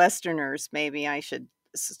as Westerners, maybe I should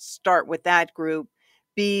start with that group,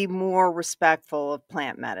 be more respectful of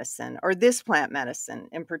plant medicine, or this plant medicine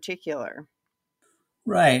in particular?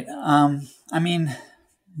 Right. I mean,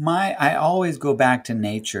 I always go back to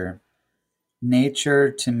nature.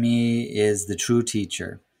 Nature to me is the true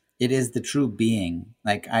teacher. It is the true being.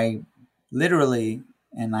 Like, I literally,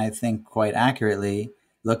 and I think quite accurately,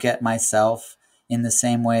 look at myself in the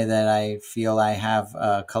same way that I feel I have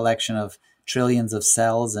a collection of trillions of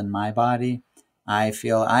cells in my body. I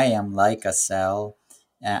feel I am like a cell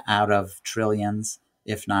out of trillions,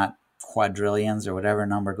 if not quadrillions, or whatever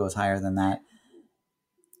number goes higher than that,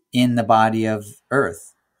 in the body of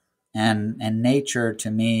Earth. And nature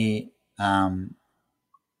to me, how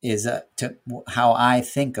I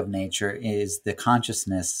think of nature is the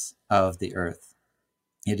consciousness of the earth.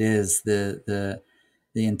 It is the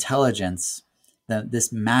intelligence,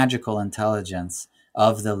 this magical intelligence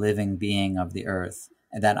of the living being of the earth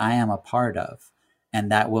that I am a part of,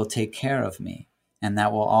 and that will take care of me, and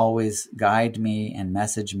that will always guide me and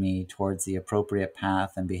message me towards the appropriate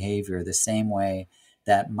path and behavior, the same way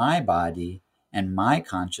that my body and my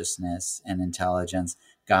consciousness and intelligence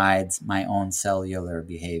guides my own cellular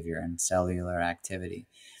behavior and cellular activity,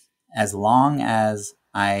 as long as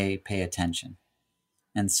I pay attention.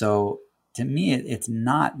 And so to me, it's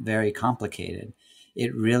not very complicated.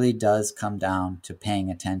 It really does come down to paying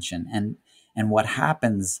attention. And what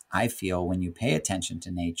happens, I feel, when you pay attention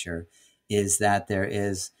to nature is that there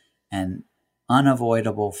is an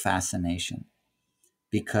unavoidable fascination.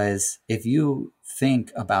 Because if you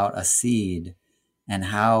think about a seed and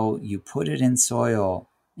how you put it in soil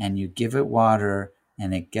and you give it water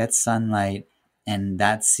and it gets sunlight, and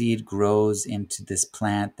that seed grows into this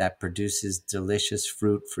plant that produces delicious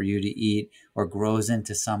fruit for you to eat, or grows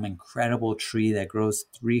into some incredible tree that grows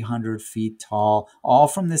 300 feet tall, all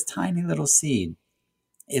from this tiny little seed.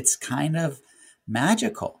 it's kind of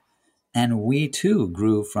magical. And we too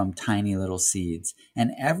grew from tiny little seeds,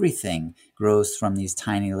 and everything grows from these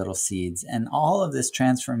tiny little seeds. And all of this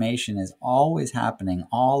transformation is always happening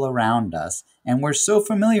all around us. And we're so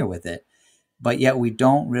familiar with it, but yet we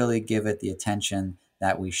don't really give it the attention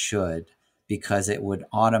that we should, because it would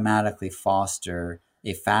automatically foster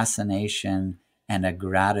a fascination and a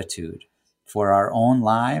gratitude for our own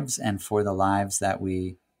lives and for the lives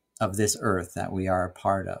of this earth that we are a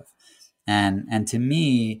part of. And to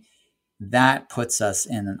me, that puts us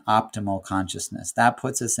in an optimal consciousness. That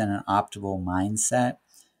puts us in an optimal mindset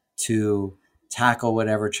to tackle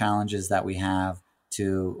whatever challenges that we have,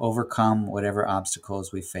 to overcome whatever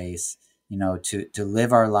obstacles we face, to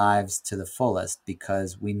live our lives to the fullest,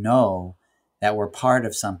 because we know that we're part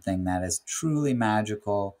of something that is truly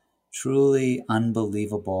magical, truly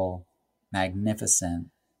unbelievable, magnificent,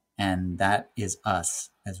 and that is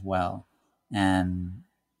us as well. And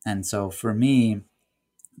so for me,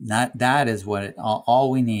 that is what all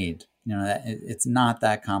we need. It's not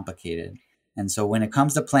that complicated. And so when it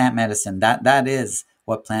comes to plant medicine, that is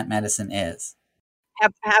what plant medicine is.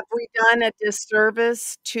 Have we done a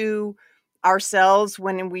disservice to ourselves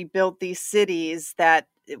when we built these cities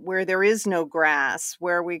where there is no grass,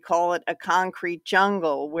 where we call it a concrete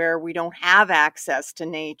jungle, where we don't have access to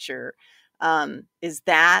nature? Is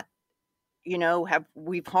that,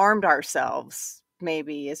 we've harmed ourselves,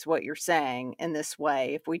 maybe, is what you're saying, in this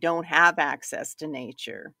way, if we don't have access to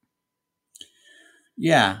nature?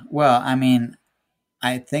 Yeah, well, I mean,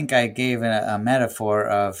 I think I gave a metaphor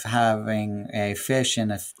of having a fish in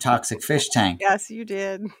a toxic fish tank. Yes, you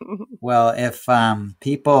did. Well, if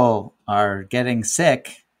people are getting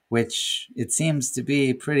sick, which it seems to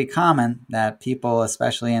be pretty common that people,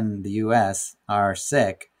 especially in the US, are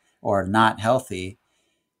sick or not healthy,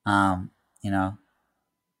 you know,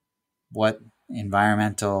 what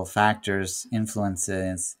environmental factors,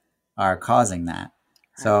 influences are causing that.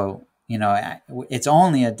 So, it's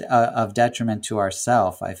only of detriment to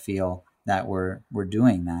ourselves, I feel, that we're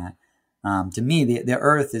doing that. To me, the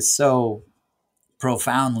earth is so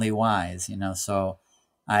profoundly wise, so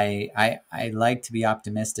I like to be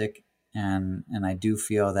optimistic, and I do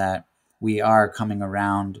feel that we are coming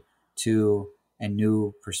around to a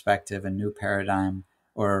new perspective, a new paradigm,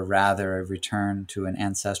 or rather a return to an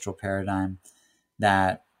ancestral paradigm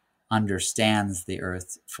that understands the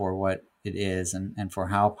earth for what it is, and for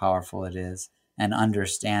how powerful it is, and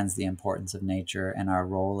understands the importance of nature and our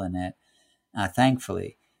role in it,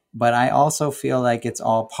 thankfully. But I also feel like it's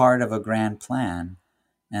all part of a grand plan.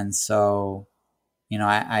 And so,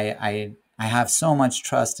 I have so much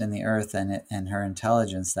trust in the earth and her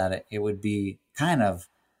intelligence that it would be kind of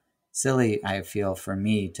silly, I feel, for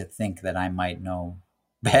me to think that I might know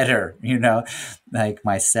better, like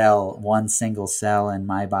one single cell in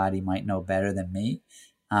my body might know better than me.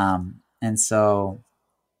 And so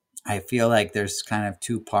I feel like there's kind of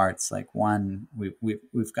two parts. Like, one,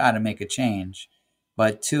 we've got to make a change,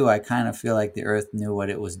 but two, I kind of feel like the earth knew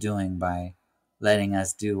what it was doing by letting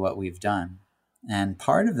us do what we've done. And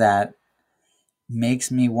part of that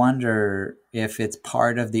makes me wonder if it's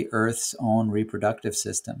part of the earth's own reproductive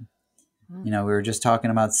system. We were just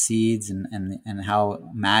talking about seeds and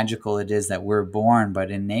how magical it is that we're born,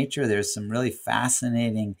 but in nature, there's some really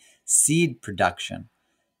fascinating seed production.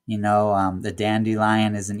 The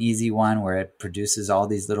dandelion is an easy one, where it produces all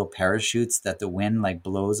these little parachutes that the wind like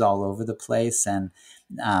blows all over the place. And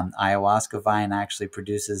ayahuasca vine actually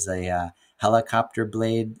produces a helicopter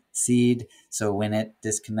blade seed. So when it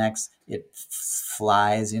disconnects, it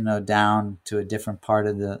flies, down to a different part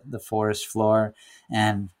of the forest floor,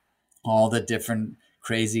 and all the different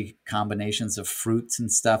crazy combinations of fruits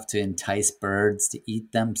and stuff to entice birds to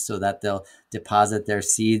eat them, so that they'll deposit their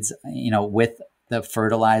seeds, with the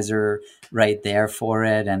fertilizer right there for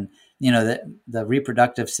it. And, the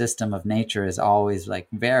reproductive system of nature is always like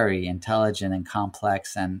very intelligent and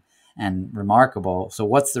complex and remarkable. So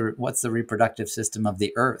what's the reproductive system of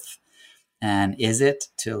the earth? And is it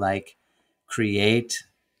to like create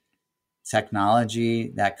technology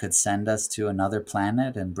that could send us to another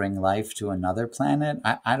planet and bring life to another planet?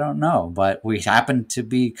 I don't know, but we happen to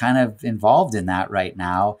be kind of involved in that right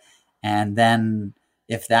now. And then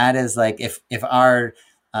if that is like, if our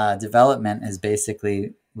development is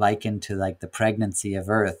basically likened to like the pregnancy of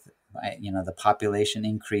Earth, the population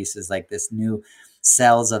increase is like this new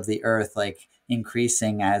cells of the Earth, like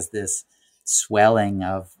increasing as this swelling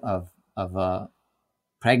of a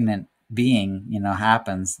pregnant being,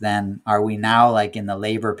 happens, then are we now like in the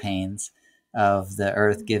labor pains of the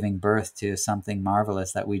earth giving birth to something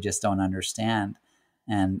marvelous that we just don't understand?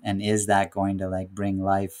 And is that going to like bring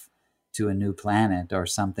life to a new planet or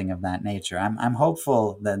something of that nature. I'm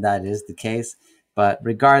hopeful that that is the case, but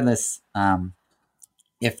regardless,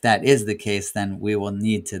 if that is the case, then we will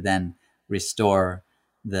need to then restore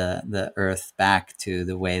the earth back to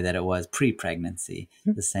the way that it was pre-pregnancy,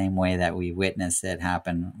 the same way that we witnessed it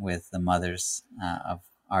happen with the mothers of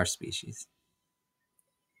our species.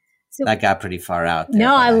 So, that got pretty far out there.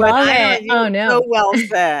 No, I love it. Oh no, so well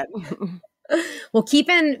said. Well,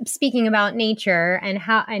 speaking about nature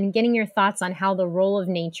and getting your thoughts on how the role of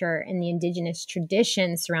nature and the indigenous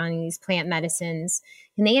traditions surrounding these plant medicines,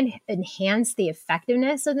 can they enhance the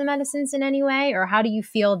effectiveness of the medicines in any way? Or how do you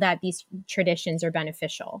feel that these traditions are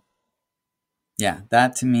beneficial? Yeah,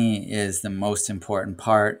 that to me is the most important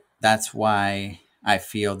part. That's why I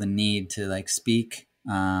feel the need to speak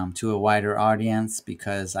to a wider audience,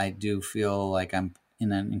 because I do feel like I'm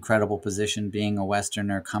in an incredible position being a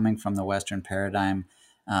Westerner, coming from the Western paradigm,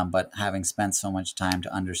 but having spent so much time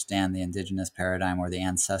to understand the indigenous paradigm or the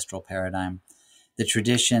ancestral paradigm. The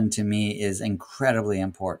tradition to me is incredibly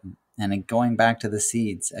important. And going back to the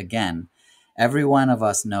seeds, again, every one of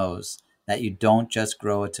us knows that you don't just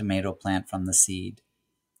grow a tomato plant from the seed.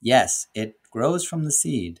 Yes, it grows from the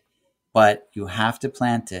seed, but you have to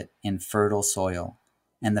plant it in fertile soil.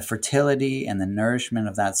 And the fertility and the nourishment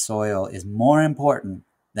of that soil is more important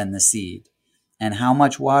than the seed. And how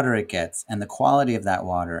much water it gets, and the quality of that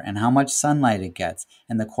water, and how much sunlight it gets,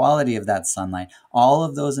 and the quality of that sunlight, all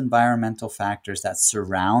of those environmental factors that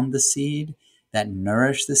surround the seed, that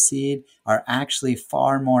nourish the seed, are actually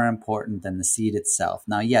far more important than the seed itself.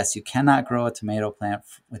 Now, yes, you cannot grow a tomato plant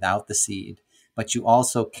without the seed, but you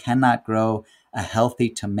also cannot grow a healthy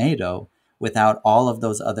tomato without all of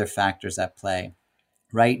those other factors at play.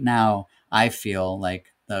 Right now, I feel like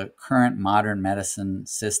the current modern medicine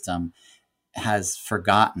system has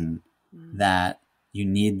forgotten that you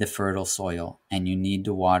need the fertile soil, and you need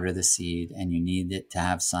to water the seed, and you need it to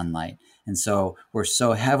have sunlight. And so we're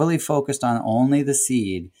so heavily focused on only the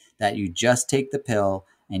seed that you just take the pill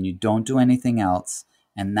and you don't do anything else.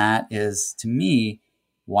 And that is, to me,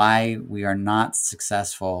 why we are not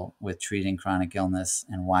successful with treating chronic illness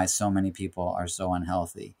and why so many people are so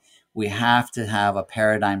unhealthy. We have to have a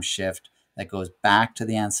paradigm shift that goes back to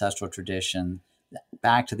the ancestral tradition,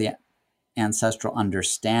 back to the ancestral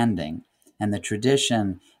understanding. And the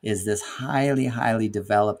tradition is this highly, highly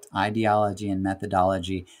developed ideology and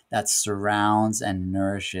methodology that surrounds and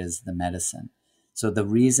nourishes the medicine. So the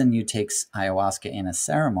reason you take ayahuasca in a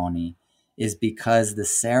ceremony is because the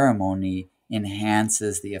ceremony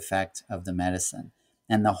enhances the effect of the medicine.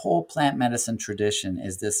 And the whole plant medicine tradition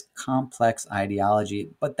is this complex ideology,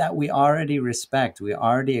 but that we already respect, we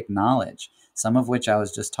already acknowledge, some of which I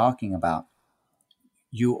was just talking about.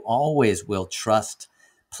 You always will trust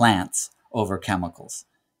plants over chemicals,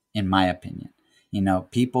 in my opinion.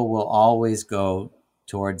 People will always go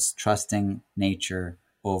towards trusting nature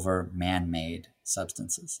over man-made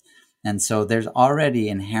substances. And so there's already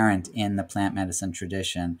inherent in the plant medicine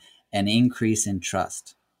tradition an increase in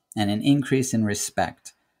trust and an increase in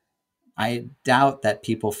respect. I doubt that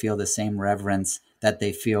people feel the same reverence that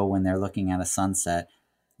they feel when they're looking at a sunset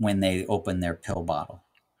when they open their pill bottle.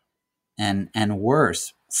 And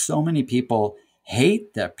worse, so many people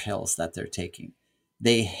hate their pills that they're taking.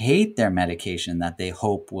 They hate their medication that they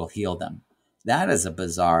hope will heal them. That is a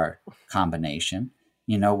bizarre combination,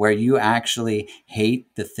 where you actually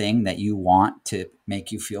hate the thing that you want to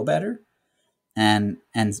make you feel better.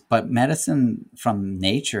 But medicine from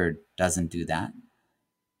nature doesn't do that.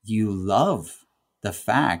 You love the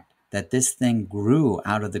fact that this thing grew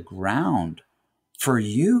out of the ground for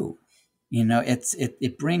you.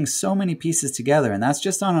 It brings so many pieces together, and that's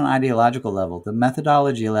just on an ideological level. The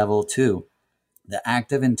methodology level too, the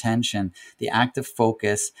active intention, the active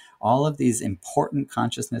focus, all of these important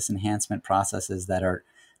consciousness enhancement processes that are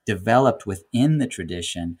developed within the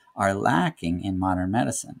tradition are lacking in modern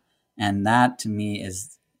medicine. And that to me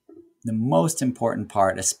is the most important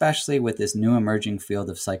part, especially with this new emerging field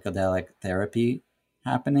of psychedelic therapy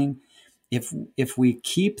happening. If we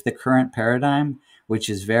keep the current paradigm, which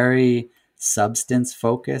is very substance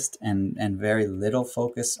focused and very little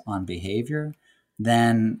focus on behavior,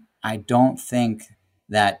 then I don't think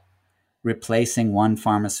that replacing one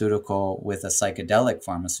pharmaceutical with a psychedelic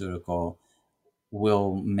pharmaceutical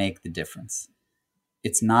will make the difference.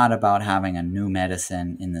 It's not about having a new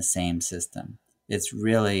medicine in the same system. It's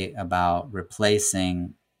really about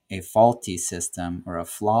replacing a faulty system or a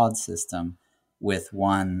flawed system with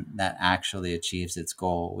one that actually achieves its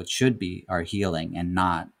goal, which should be our healing and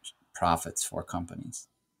not profits for companies.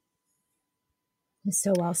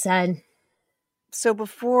 So well said. So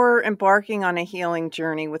before embarking on a healing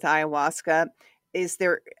journey with ayahuasca, is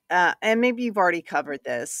there and maybe you've already covered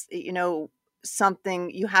this,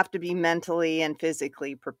 something you have to be mentally and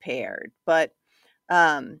physically prepared. But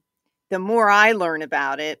the more I learn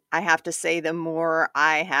about it, I have to say, the more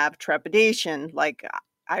I have trepidation. Like,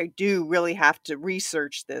 I do really have to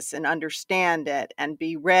research this and understand it and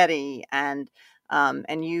be ready. And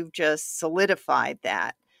you've just solidified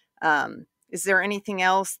that. Is there anything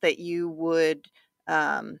else that you would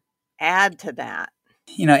add to that?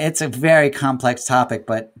 It's a very complex topic,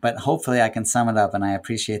 but hopefully I can sum it up, and I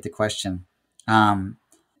appreciate the question.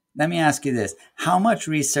 Let me ask you this. How much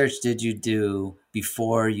research did you do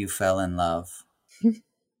before you fell in love?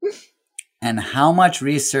 And how much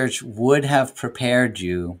research would have prepared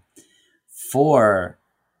you for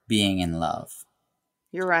being in love?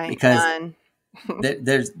 You're right. Because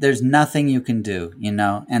there's nothing you can do,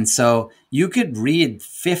 And so you could read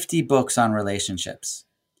 50 books on relationships,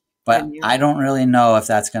 but I don't really know if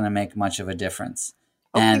that's going to make much of a difference.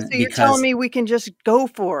 Okay, and so you're telling me we can just go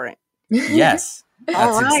for it? Yes.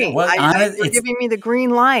 All right. You're giving me the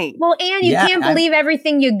green light. Well, and you can't believe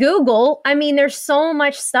everything you Google. I mean, there's so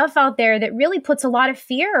much stuff out there that really puts a lot of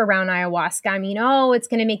fear around ayahuasca. I mean, it's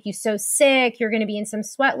going to make you so sick. You're going to be in some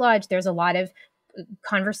sweat lodge. There's a lot of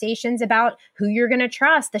conversations about who you're going to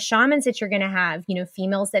trust, the shamans that you're going to have,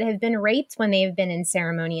 females that have been raped when they have been in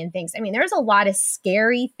ceremony and things. I mean, there's a lot of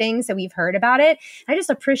scary things that we've heard about it. I just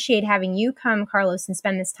appreciate having you come, Carlos, and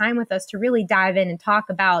spend this time with us to really dive in and talk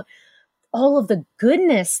about all of the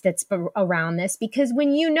goodness that's around this, because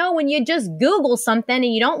when you just Google something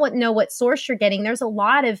and you don't know what source you're getting, there's a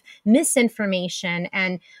lot of misinformation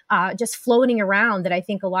and just floating around that I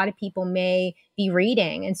think a lot of people may be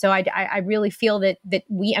reading. And so I really feel that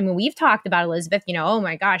we've talked about, Elizabeth, oh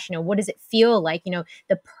my gosh, what does it feel like?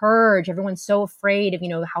 The purge, everyone's so afraid of,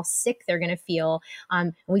 how sick they're going to feel.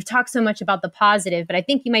 And we've talked so much about the positive, but I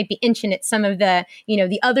think you might be inching at some of the,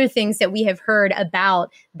 the other things that we have heard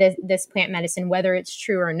about this plant medicine, whether it's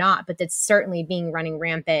true or not, but that's certainly running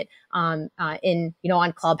rampant in,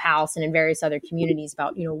 on Clubhouse and in various other communities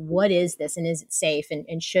about, what is this and is it safe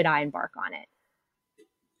and should I embark on it?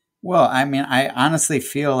 Well, I mean, I honestly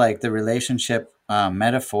feel like the relationship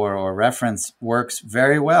metaphor or reference works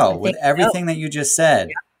very well with everything that you just said.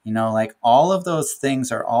 Yeah. Like all of those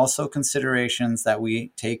things are also considerations that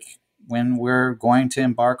we take when we're going to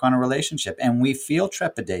embark on a relationship, and we feel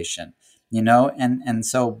trepidation, and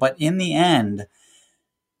so, but in the end,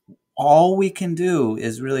 all we can do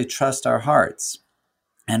is really trust our hearts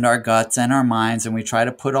and our guts and our minds, and we try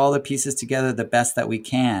to put all the pieces together the best that we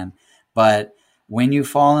can. But when you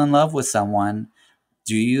fall in love with someone,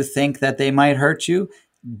 do you think that they might hurt you?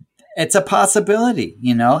 It's a possibility,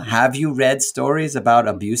 Have you read stories about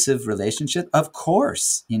abusive relationships? Of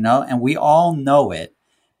course, and we all know it,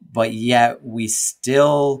 but yet we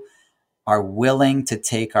still are willing to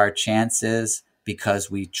take our chances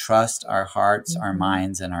because we trust our hearts, our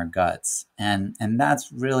minds, and our guts. And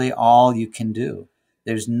that's really all you can do.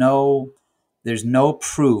 There's no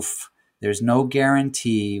proof. There's no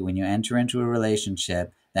guarantee when you enter into a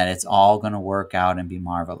relationship that it's all going to work out and be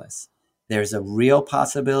marvelous. There's a real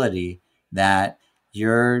possibility that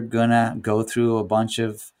you're going to go through a bunch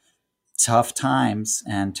of tough times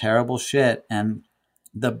and terrible shit. And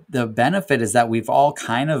the benefit is that we've all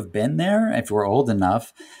kind of been there if we're old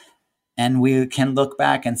enough, and we can look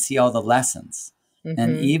back and see all the lessons. Mm-hmm.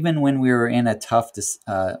 And even when we were in a tough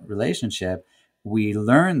relationship, we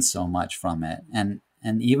learned so much from it. And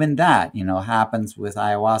even that, happens with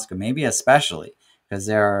ayahuasca, maybe especially because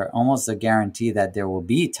there are almost a guarantee that there will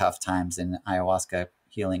be tough times in ayahuasca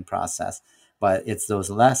healing process. But it's those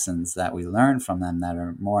lessons that we learn from them that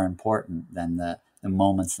are more important than the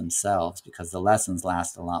moments themselves, because the lessons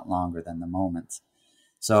last a lot longer than the moments.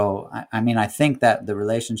 So, I think that the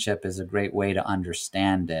relationship is a great way to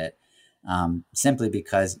understand it, simply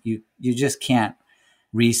because you just can't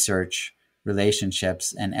research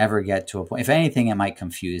relationships and ever get to a point. If anything, it might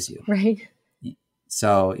confuse you. Right.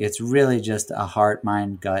 So it's really just a heart,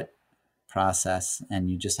 mind, gut process,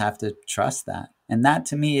 and you just have to trust that. And that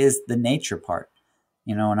to me is the nature part.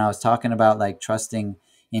 When I was talking about like trusting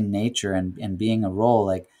in nature and being a role,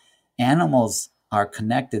 like animals are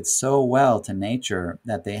connected so well to nature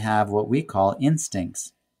that they have what we call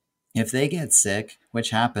instincts. If they get sick, which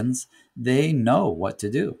happens, they know what to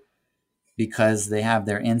do because they have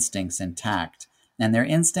their instincts intact. And their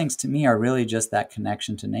instincts to me are really just that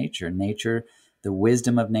connection to nature. Nature, the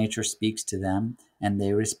wisdom of nature speaks to them and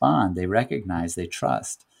they respond, they recognize, they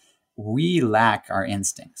trust. We lack our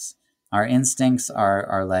instincts. Our instincts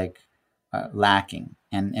are like lacking.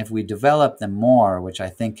 And if we develop them more, which I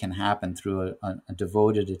think can happen through a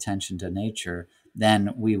devoted attention to nature,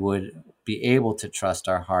 then we would be able to trust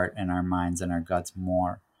our heart and our minds and our guts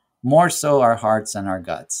more so our hearts and our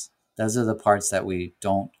guts. Those are the parts that we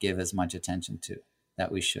don't give as much attention to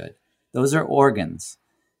that we should. Those are organs.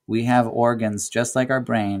 We have organs just like our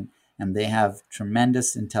brain, and they have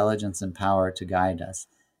tremendous intelligence and power to guide us,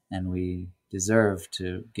 and we deserve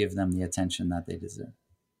to give them the attention that they deserve.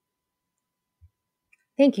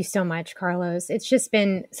 Thank you so much, Carlos. It's just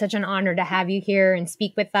been such an honor to have you here and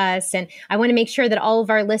speak with us. And I want to make sure that all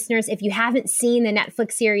of our listeners, if you haven't seen the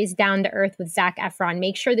Netflix series Down to Earth with Zac Efron,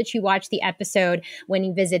 make sure that you watch the episode when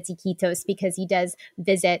he visits Iquitos, because he does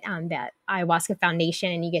visit the Ayahuasca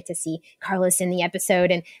Foundation, and you get to see Carlos in the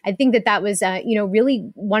episode. And I think that was,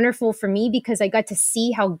 really wonderful for me, because I got to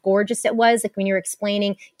see how gorgeous it was. Like when you were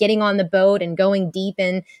explaining getting on the boat and going deep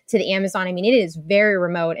into the Amazon. I mean, it is very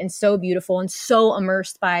remote and so beautiful and so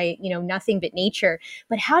immersed by, nothing but nature.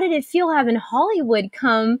 But how did it feel having Hollywood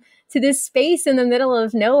come to this space in the middle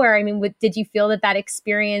of nowhere? I mean, did you feel that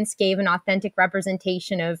experience gave an authentic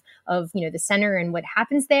representation of the center and what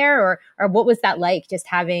happens there? Or what was that like, just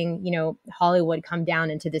having, Hollywood come down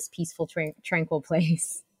into this peaceful, tranquil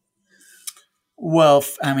place? Well,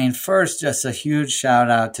 first, just a huge shout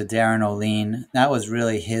out to Darren O'Lean. That was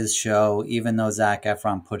really his show, even though Zac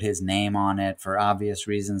Efron put his name on it for obvious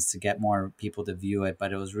reasons to get more people to view it.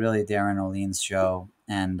 But it was really Darren O'Lean's show.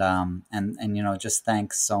 And just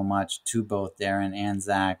thanks so much to both Darren and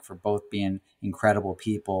Zac for both being incredible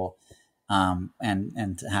people.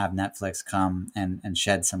 And to have Netflix come and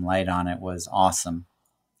shed some light on it was awesome.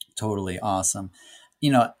 Totally awesome.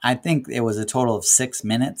 I think it was a total of 6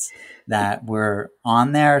 minutes that were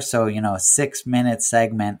on there. So, a 6-minute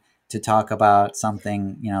segment to talk about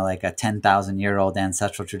something, like a 10,000-year-old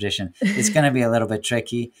ancestral tradition is going to be a little bit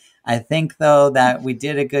tricky. I think, though, that we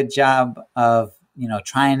did a good job of,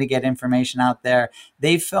 trying to get information out there.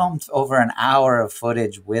 They filmed over an hour of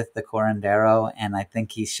footage with the curandero, and I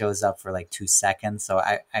think he shows up for like 2 seconds. So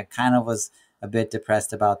I kind of was a bit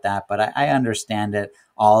depressed about that, but I understand it.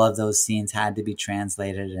 All of those scenes had to be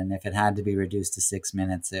translated, and if it had to be reduced to 6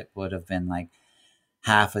 minutes, it would have been like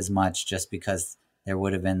half as much, just because there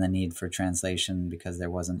would have been the need for translation because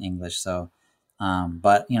there wasn't English. So,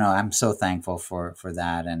 but I'm so thankful for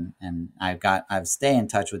that, and I've stayed in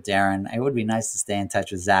touch with Darren. It would be nice to stay in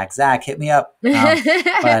touch with Zac. Zac, hit me up.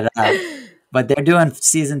 But they're doing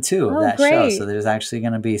season 2 of that show. So there's actually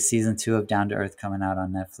going to be season 2 of Down to Earth coming out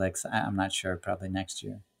on Netflix. I'm not sure, probably next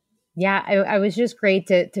year. Yeah, I was just great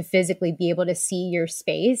to physically be able to see your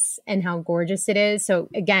space and how gorgeous it is. So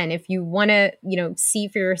again, if you want to, see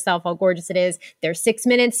for yourself how gorgeous it is, there's 6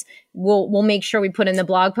 minutes. We'll make sure we put in the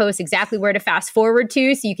blog post exactly where to fast forward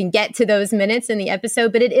to, so you can get to those minutes in the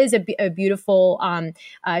episode. But it is a beautiful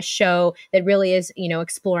show that really is,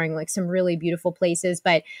 exploring like some really beautiful places.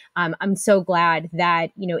 But I'm so glad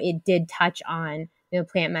that, it did touch on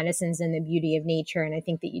plant medicines and the beauty of nature. And I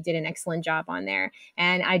think that you did an excellent job on there.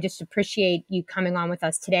 And I just appreciate you coming on with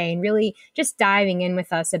us today and really just diving in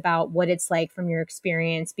with us about what it's like from your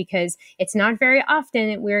experience, because it's not very often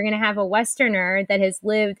that we're going to have a Westerner that has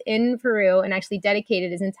lived in Peru and actually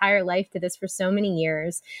dedicated his entire life to this for so many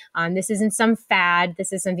years. This isn't some fad.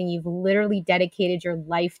 This is something you've literally dedicated your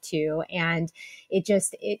life to. And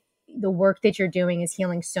the work that you're doing is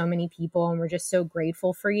healing so many people, and we're just so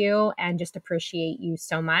grateful for you and just appreciate you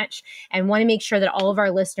so much, and want to make sure that all of our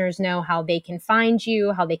listeners know how they can find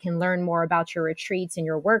you, how they can learn more about your retreats and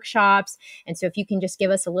your workshops. And so if you can just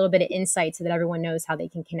give us a little bit of insight so that everyone knows how they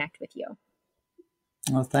can connect with you.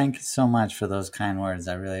 Well, thank you so much for those kind words.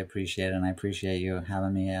 I really appreciate it, and I appreciate you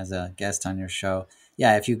having me as a guest on your show.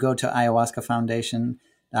 Yeah, if you go to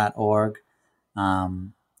ayahuascafoundation.org,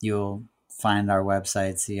 you'll find our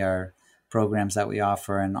website, see our programs that we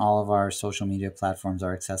offer, and all of our social media platforms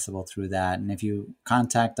are accessible through that. And if you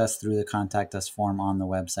contact us through the contact us form on the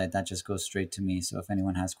website, that just goes straight to me. So if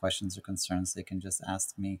anyone has questions or concerns, they can just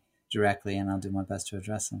ask me directly, and I'll do my best to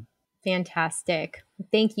address them. Fantastic.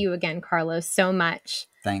 Thank you again, Carlos, so much.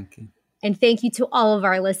 Thank you. And thank you to all of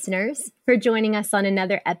our listeners for joining us on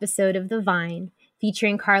another episode of The Vine,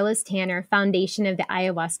 featuring Carlos Tanner, Foundation of the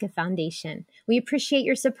Ayahuasca Foundation. We appreciate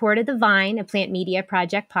your support of The Vine, a Plant Media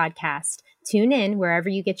Project podcast. Tune in wherever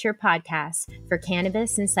you get your podcasts. For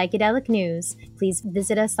cannabis and psychedelic news, please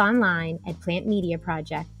visit us online at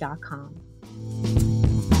plantmediaproject.com.